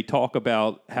 when they talk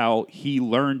about how he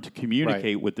learned to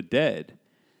communicate with the dead,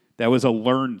 That was a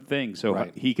learned thing, so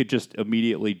Right. he could just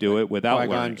immediately do it without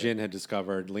Qui-Gon learning. Jinn had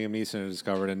discovered, Liam Neeson had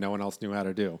discovered, and no one else knew how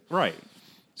to do. Right.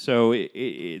 So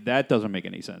that doesn't make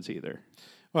any sense either.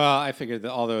 Well, I figured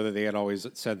that although they had always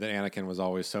said that Anakin was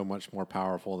always so much more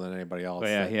powerful than anybody else. But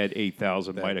yeah, that he had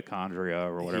 8,000 mitochondria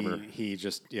or whatever. He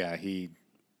just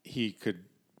he could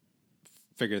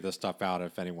figure this stuff out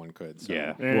if anyone could. So.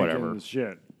 Yeah, Anakin whatever. was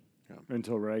shit. Yeah.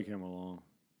 Until Ray came along.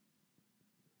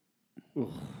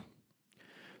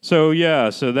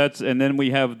 So that's and then we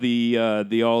have the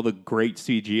all the great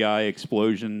CGI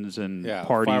explosions and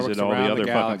parties fireworks at all around the the other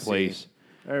fucking galaxy. place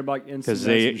Everybody because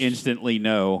they instantly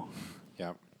know.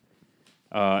 Yeah.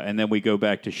 And then we go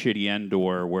back to shitty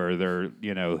Endor where they're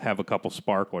have a couple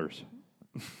sparklers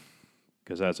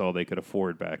because that's all they could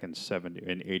afford back in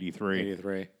 83.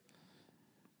 83.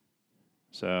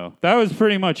 So that was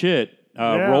pretty much it.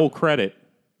 Yeah. Roll credit.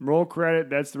 Roll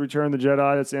credit. That's the Return of the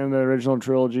Jedi. That's the end of the original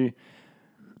trilogy.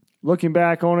 Looking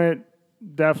back on it,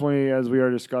 definitely, as we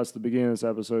already discussed at the beginning of this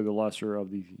episode, the lesser of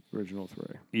the original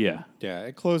three. Yeah. Yeah,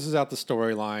 it closes out the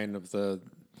storyline of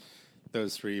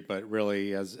those three, but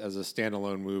really, as a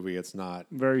standalone movie, it's not.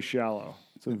 Very shallow.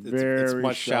 It's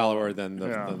much shallower than the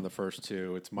Yeah. than the first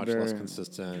two. It's much Very- less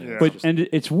consistent. yeah. But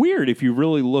it's weird if you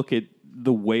really look at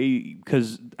the way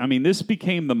because this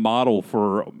became the model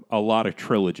for a lot of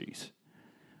trilogies,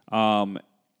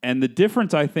 and the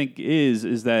difference I think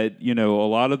is that a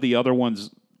lot of the other ones,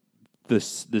 the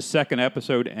second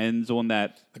episode ends on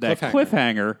that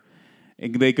cliffhanger,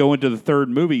 and they go into the third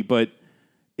movie. But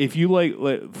if you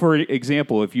like for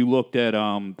example, if you looked at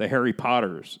the Harry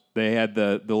Potters, they had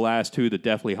the last two, the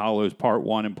Deathly Hallows Part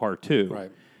 1 and Part 2.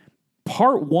 Right.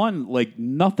 Part 1,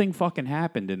 nothing fucking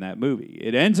happened in that movie.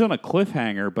 It ends on a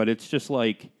cliffhanger, but it's just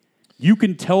you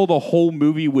can tell the whole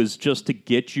movie was just to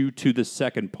get you to the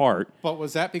second part. But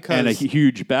was that because and a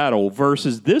huge battle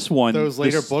versus this one? those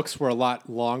later books were a lot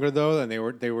longer though, and they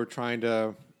were trying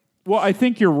to. Well, I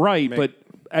think you're right, but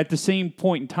at the same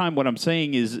point in time, what I'm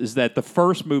saying is that the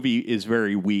first movie is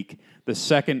very weak. The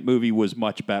second movie was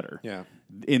much better. Yeah.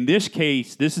 In this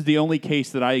case, this is the only case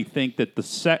that I think that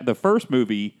the first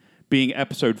movie, being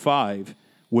Episode 5,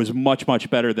 was much, much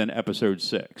better than Episode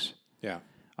 6. Yeah.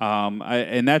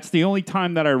 And that's the only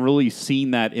time that I really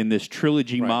seen that in this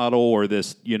trilogy model or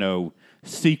this,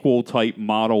 sequel type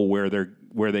model where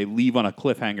they leave on a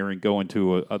cliffhanger and go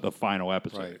into the final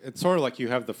episode. Right. It's sort of like you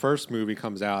have the first movie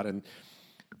comes out, and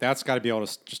that's got to be able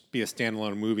to just be a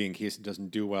standalone movie in case it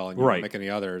doesn't do well and you don't make any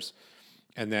others.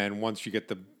 And then once you get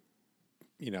the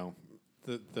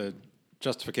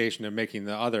justification of making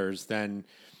the others, then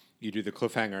you do the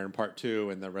cliffhanger in Part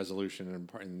 2 and the resolution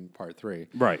in Part 3.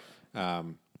 Right.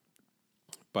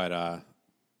 But I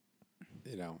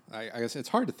guess it's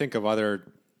hard to think of other.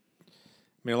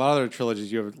 A lot of other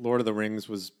trilogies. You have Lord of the Rings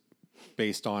was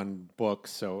based on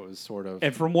books, so it was sort of.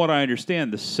 And from what I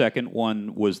understand, the second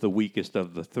one was the weakest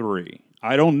of the three.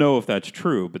 I don't know if that's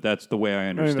true, but that's the way I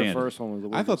understand. the first one was the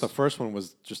I thought the weakest. first one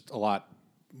was just a lot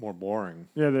more boring.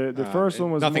 Yeah, the first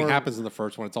one was nothing more, happens in the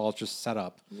first one. It's all just set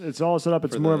up. It's all set up.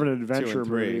 It's for more of the an 2 and adventure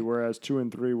 3. movie, whereas 2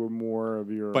 and 3 were more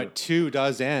of your But 2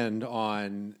 does end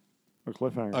on a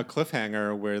cliffhanger. a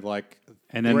cliffhanger where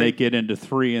and then they get into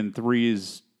 3, and 3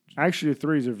 is. Actually,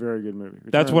 3 is a very good movie.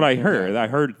 That's Return what of I the- heard. I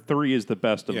heard 3 is the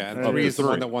best of and That 3 is is the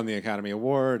one three. that won the Academy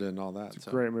Award and all that. It's a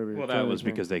great movie. Well, Return that of was the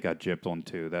King. because they got gypped on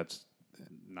 2. That's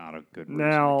not a good reason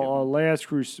Now, to give them. Last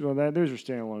Crusade. Well, those are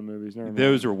standalone movies. Never mind.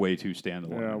 Those are way too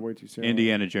standalone. Yeah, way too standalone.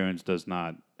 Indiana Jones does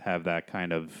not have that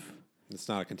kind of It's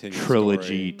not a continuous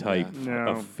trilogy story. type Yeah.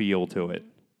 No. of feel to it.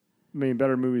 I mean,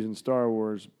 better movies than Star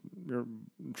Wars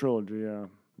trilogy. Yeah,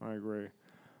 I agree.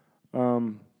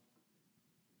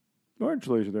 What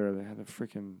trilogy there? They had the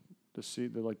freaking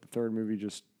the third movie.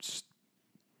 Just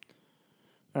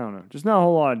I don't know. Just not a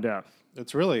whole lot of depth.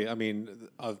 It's really, the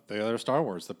other Star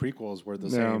Wars, the prequels were the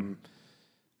same.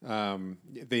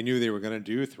 They knew they were going to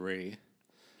do 3.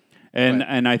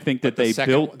 And I think that they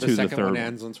built to the second third one one.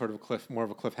 ends on sort of more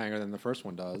of a cliffhanger than the first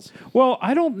one does. Well,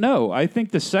 I don't know. I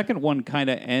think the second one kind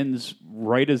of ends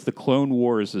right as the Clone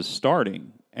Wars is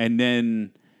starting, and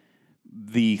then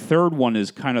the third one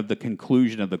is kind of the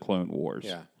conclusion of the Clone Wars.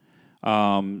 Yeah.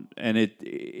 And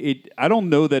it I don't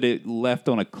know that it left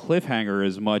on a cliffhanger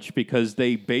as much because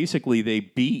they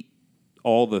beat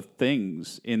all the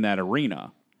things in that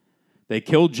arena. They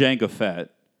killed Jango Fett.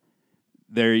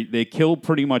 They killed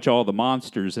pretty much all the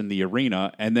monsters in the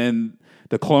arena, and then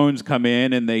the clones come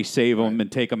in and they save them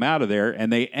and take them out of there,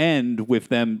 and they end with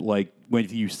them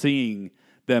with you seeing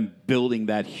them building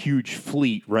that huge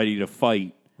fleet ready to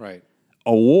fight Right.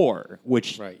 a war,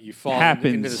 which You fall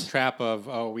happens into this trap of,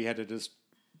 we had to just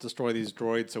destroy these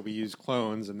droids, so we use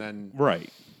clones, and then right.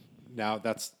 now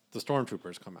that's the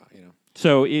stormtroopers come out.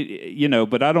 So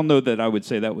but I don't know that I would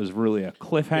say that was really a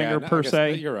cliffhanger per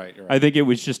se. You're right. I think it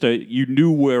was just you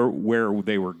knew where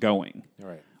they were going. You're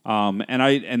right.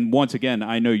 And once again,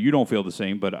 I know you don't feel the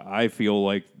same, but I feel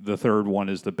like the third one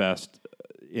is the best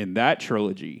in that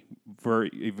trilogy.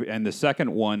 And the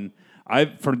second one,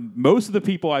 for most of the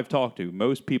people I've talked to,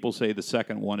 most people say the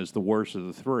second one is the worst of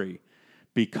the three,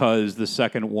 because the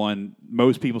second one,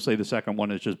 most people say the second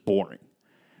one is just boring.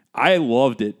 I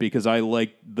loved it because I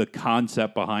liked the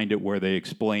concept behind it, where they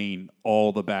explain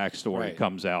all the backstory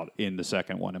comes out in the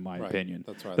second one, in my opinion.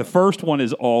 That's right. The first one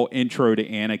is all intro to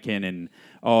Anakin and,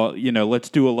 let's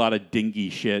do a lot of dingy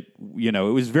shit. It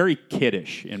was very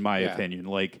kiddish, in my opinion.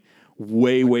 Like,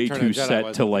 way too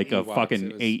set to like a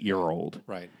fucking 8-year-old.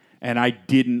 Right. And I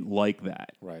didn't like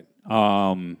that. Right.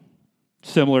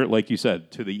 Similar, like you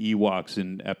said, to the Ewoks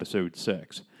in Episode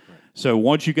 6. Right. So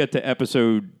once you get to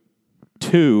Episode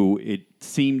 2, it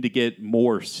seemed to get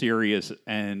more serious,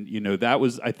 and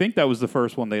I think that was the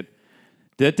first one that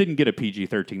didn't get a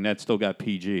PG-13. That still got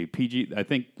PG. I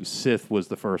think Sith was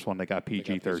the first one that got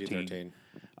PG-13.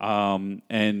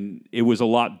 And it was a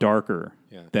lot darker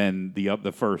than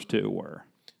the first two were.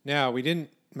 Now, we didn't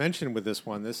mention with this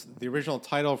one, the original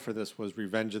title for this was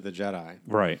Revenge of the Jedi.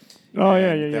 Right. Oh,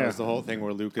 yeah. That was the whole thing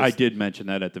where Lucas... I did mention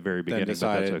that at the very beginning, but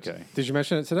that's okay. Did you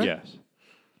mention it today? Yes.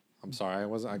 I'm sorry,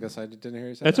 I guess I didn't hear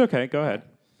you say That's that. okay, go ahead.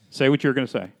 Say what you were going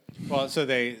to say. Well, so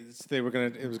they were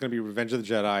it was going to be Revenge of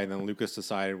the Jedi, and then Lucas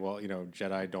decided, well,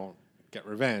 Jedi don't get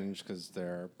revenge because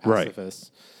they're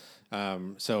pacifists.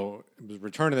 So it was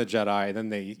Return of the Jedi, and then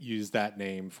they used that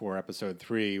name for Episode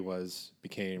 3,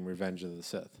 became Revenge of the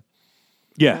Sith.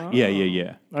 Yeah.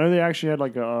 I know they actually had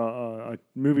like a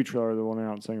movie trailer that went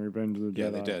out saying Revenge of the Jedi. Yeah,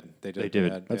 they did. They did. They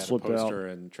had a slipped poster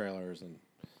and trailers and...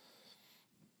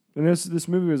 And this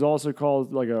movie was also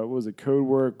called Code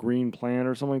Word Green Planet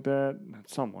or something like that?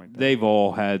 Something like that. They've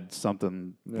all had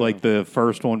something. Yeah. Like the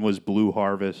first one was Blue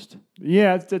Harvest.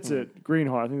 Yeah, that's it. Green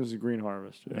Harvest. I think it was a Green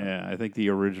Harvest. Yeah, I think the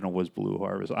original was Blue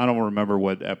Harvest. I don't remember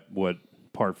what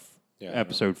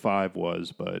Episode 5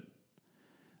 was, but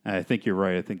I think you're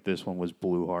right. I think this one was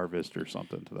Blue Harvest or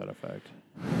something to that effect.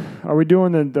 Are we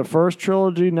doing the first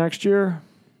trilogy next year?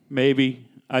 Maybe.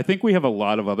 I think we have a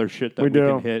lot of other shit that we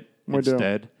can hit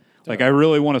instead. Like, I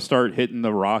really want to start hitting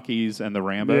the Rockies and the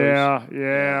Rambos.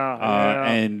 Yeah.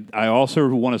 And I also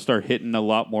want to start hitting a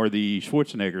lot more of the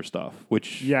Schwarzenegger stuff,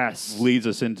 which leads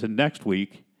us into next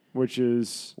week. Which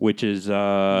is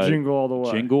Jingle All the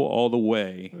Way. Jingle All the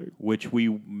Way, which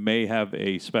we may have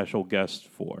a special guest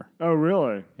for. Oh,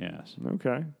 really? Yes.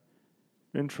 Okay.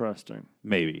 Interesting.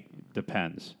 Maybe.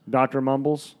 Depends. Dr.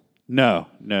 Mumbles? No.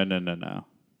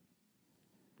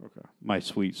 Okay. My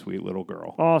sweet, sweet little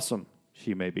girl. Awesome.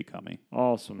 She may be coming.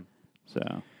 Awesome. So,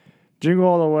 Jingle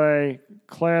All the Way,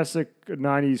 classic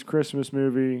 90s Christmas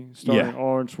movie starring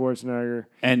Arnold Schwarzenegger.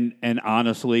 And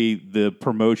honestly, the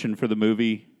promotion for the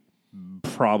movie,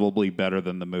 probably better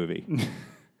than the movie.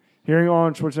 Hearing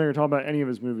Arnold Schwarzenegger talk about any of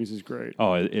his movies is great.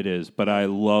 Oh, it is. But I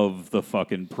love the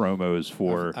fucking promos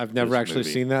for I've never actually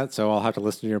seen that, so I'll have to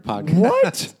listen to your podcast.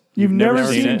 What? You've never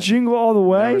seen Jingle All the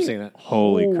Way? Never seen it.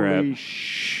 Holy crap.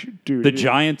 Dude. The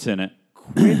Giant's in it.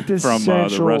 From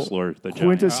the wrestler, the Giant.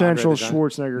 Quintessential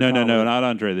Schwarzenegger. No, not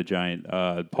Andre the Giant.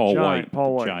 Paul White.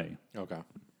 Paul White. Giant. Okay.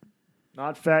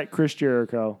 Not fat Chris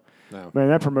Jericho. No. Man,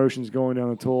 that promotion's going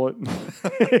down the toilet.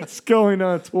 It's going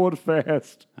down the toilet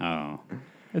fast. Oh,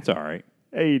 it's all right.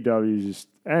 AEW is just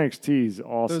NXT is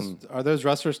awesome. Are those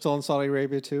wrestlers still in Saudi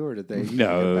Arabia too, or did they?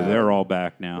 No, they're all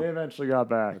back now. They eventually got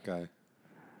back. Okay.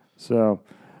 So,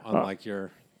 unlike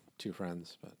your two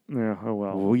friends, but yeah, oh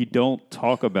well. We don't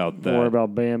talk about that. More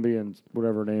about Bambi and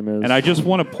whatever her name is. And I just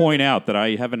want to point out that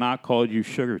I have not called you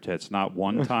sugar tits not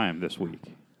one time this week.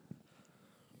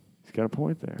 He's got a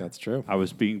point there. That's true. I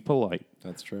was being polite.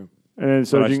 That's true. And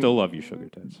so but I still love you, sugar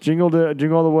tits. Jingle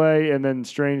All the Way, and then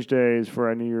Strange Days for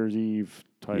a New Year's Eve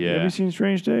type. Yeah. Have you seen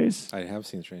Strange Days? I have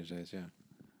seen Strange Days. Yeah.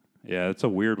 Yeah, it's a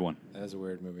weird one. That is a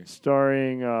weird movie.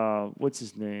 Starring, what's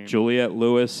his name? Juliette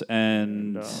Lewis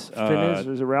and Fiennes.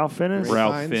 Is it Ralph Fiennes?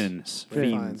 Ralph Fiennes.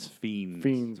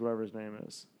 Fiennes, whatever his name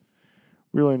is.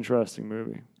 Really interesting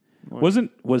movie.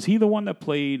 Was he the one that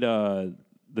played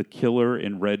the killer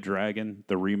in Red Dragon,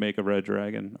 the remake of Red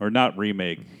Dragon? Or not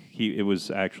remake. It was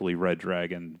actually Red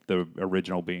Dragon, the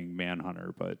original being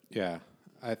Manhunter, but yeah.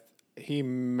 He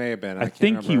may have been. I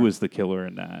think he was the killer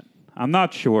in that. I'm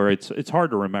not sure. It's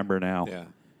hard to remember now. Yeah.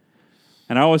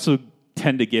 And I also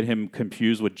tend to get him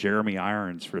confused with Jeremy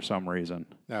Irons for some reason.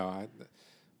 No,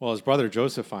 well, his brother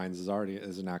Joseph Fiennes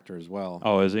is an actor as well.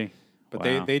 Oh, is he? But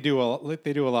Wow. they do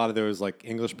a lot of those like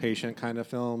English Patient kind of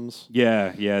films.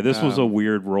 Yeah. This was a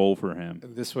weird role for him.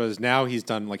 This was now he's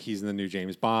done like he's in the new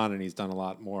James Bond and he's done a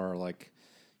lot more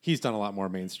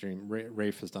mainstream.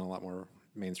 Rafe has done a lot more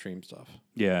mainstream stuff.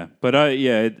 Yeah, but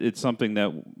it's something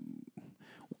that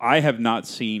I have not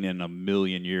seen in a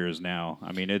million years now.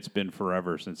 I mean, it's been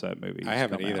forever since that movie. I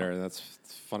haven't either. That's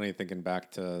funny thinking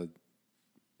back to,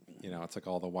 it's like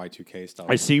all the Y2K stuff.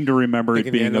 I seem to remember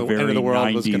it being a very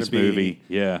 90s movie.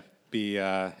 Yeah. Be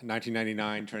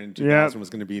 1999 turning into 2000 was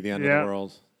going to be the end of the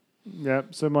world.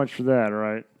 Yep, so much for that,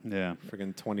 right? Yeah.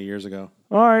 Friggin' 20 years ago.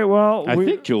 All right, well... I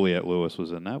think Juliette Lewis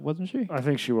was in that, wasn't she? I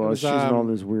think she was. She's in all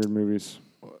those weird movies.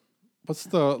 What's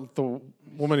the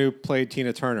woman who played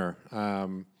Tina Turner?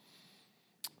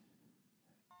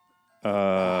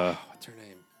 What's her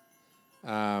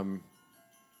name?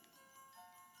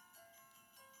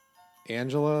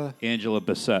 Angela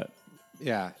Bassett.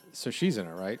 Yeah, so she's in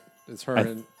it, right? It's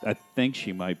her. I think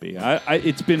she might be.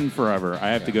 It's been forever. I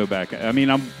have to go back. I mean,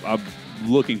 I'm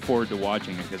looking forward to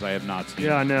watching it because I have not seen it.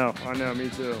 Yeah, I know. Me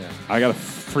too. Yeah. I gotta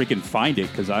freaking find it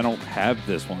because I don't have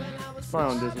this one. It's fine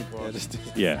on Disney Plus.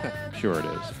 Yeah, sure it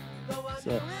is.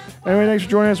 So, anyway, thanks for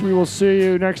joining us. We will see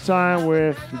you next time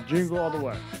with Jingle All the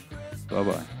Way.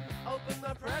 Bye-bye.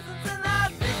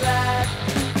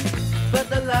 But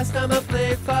the last time I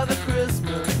played Father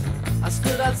Christmas, I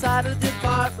stood outside a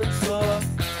department store.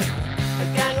 A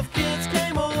gang of kids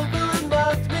came over and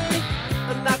mugged me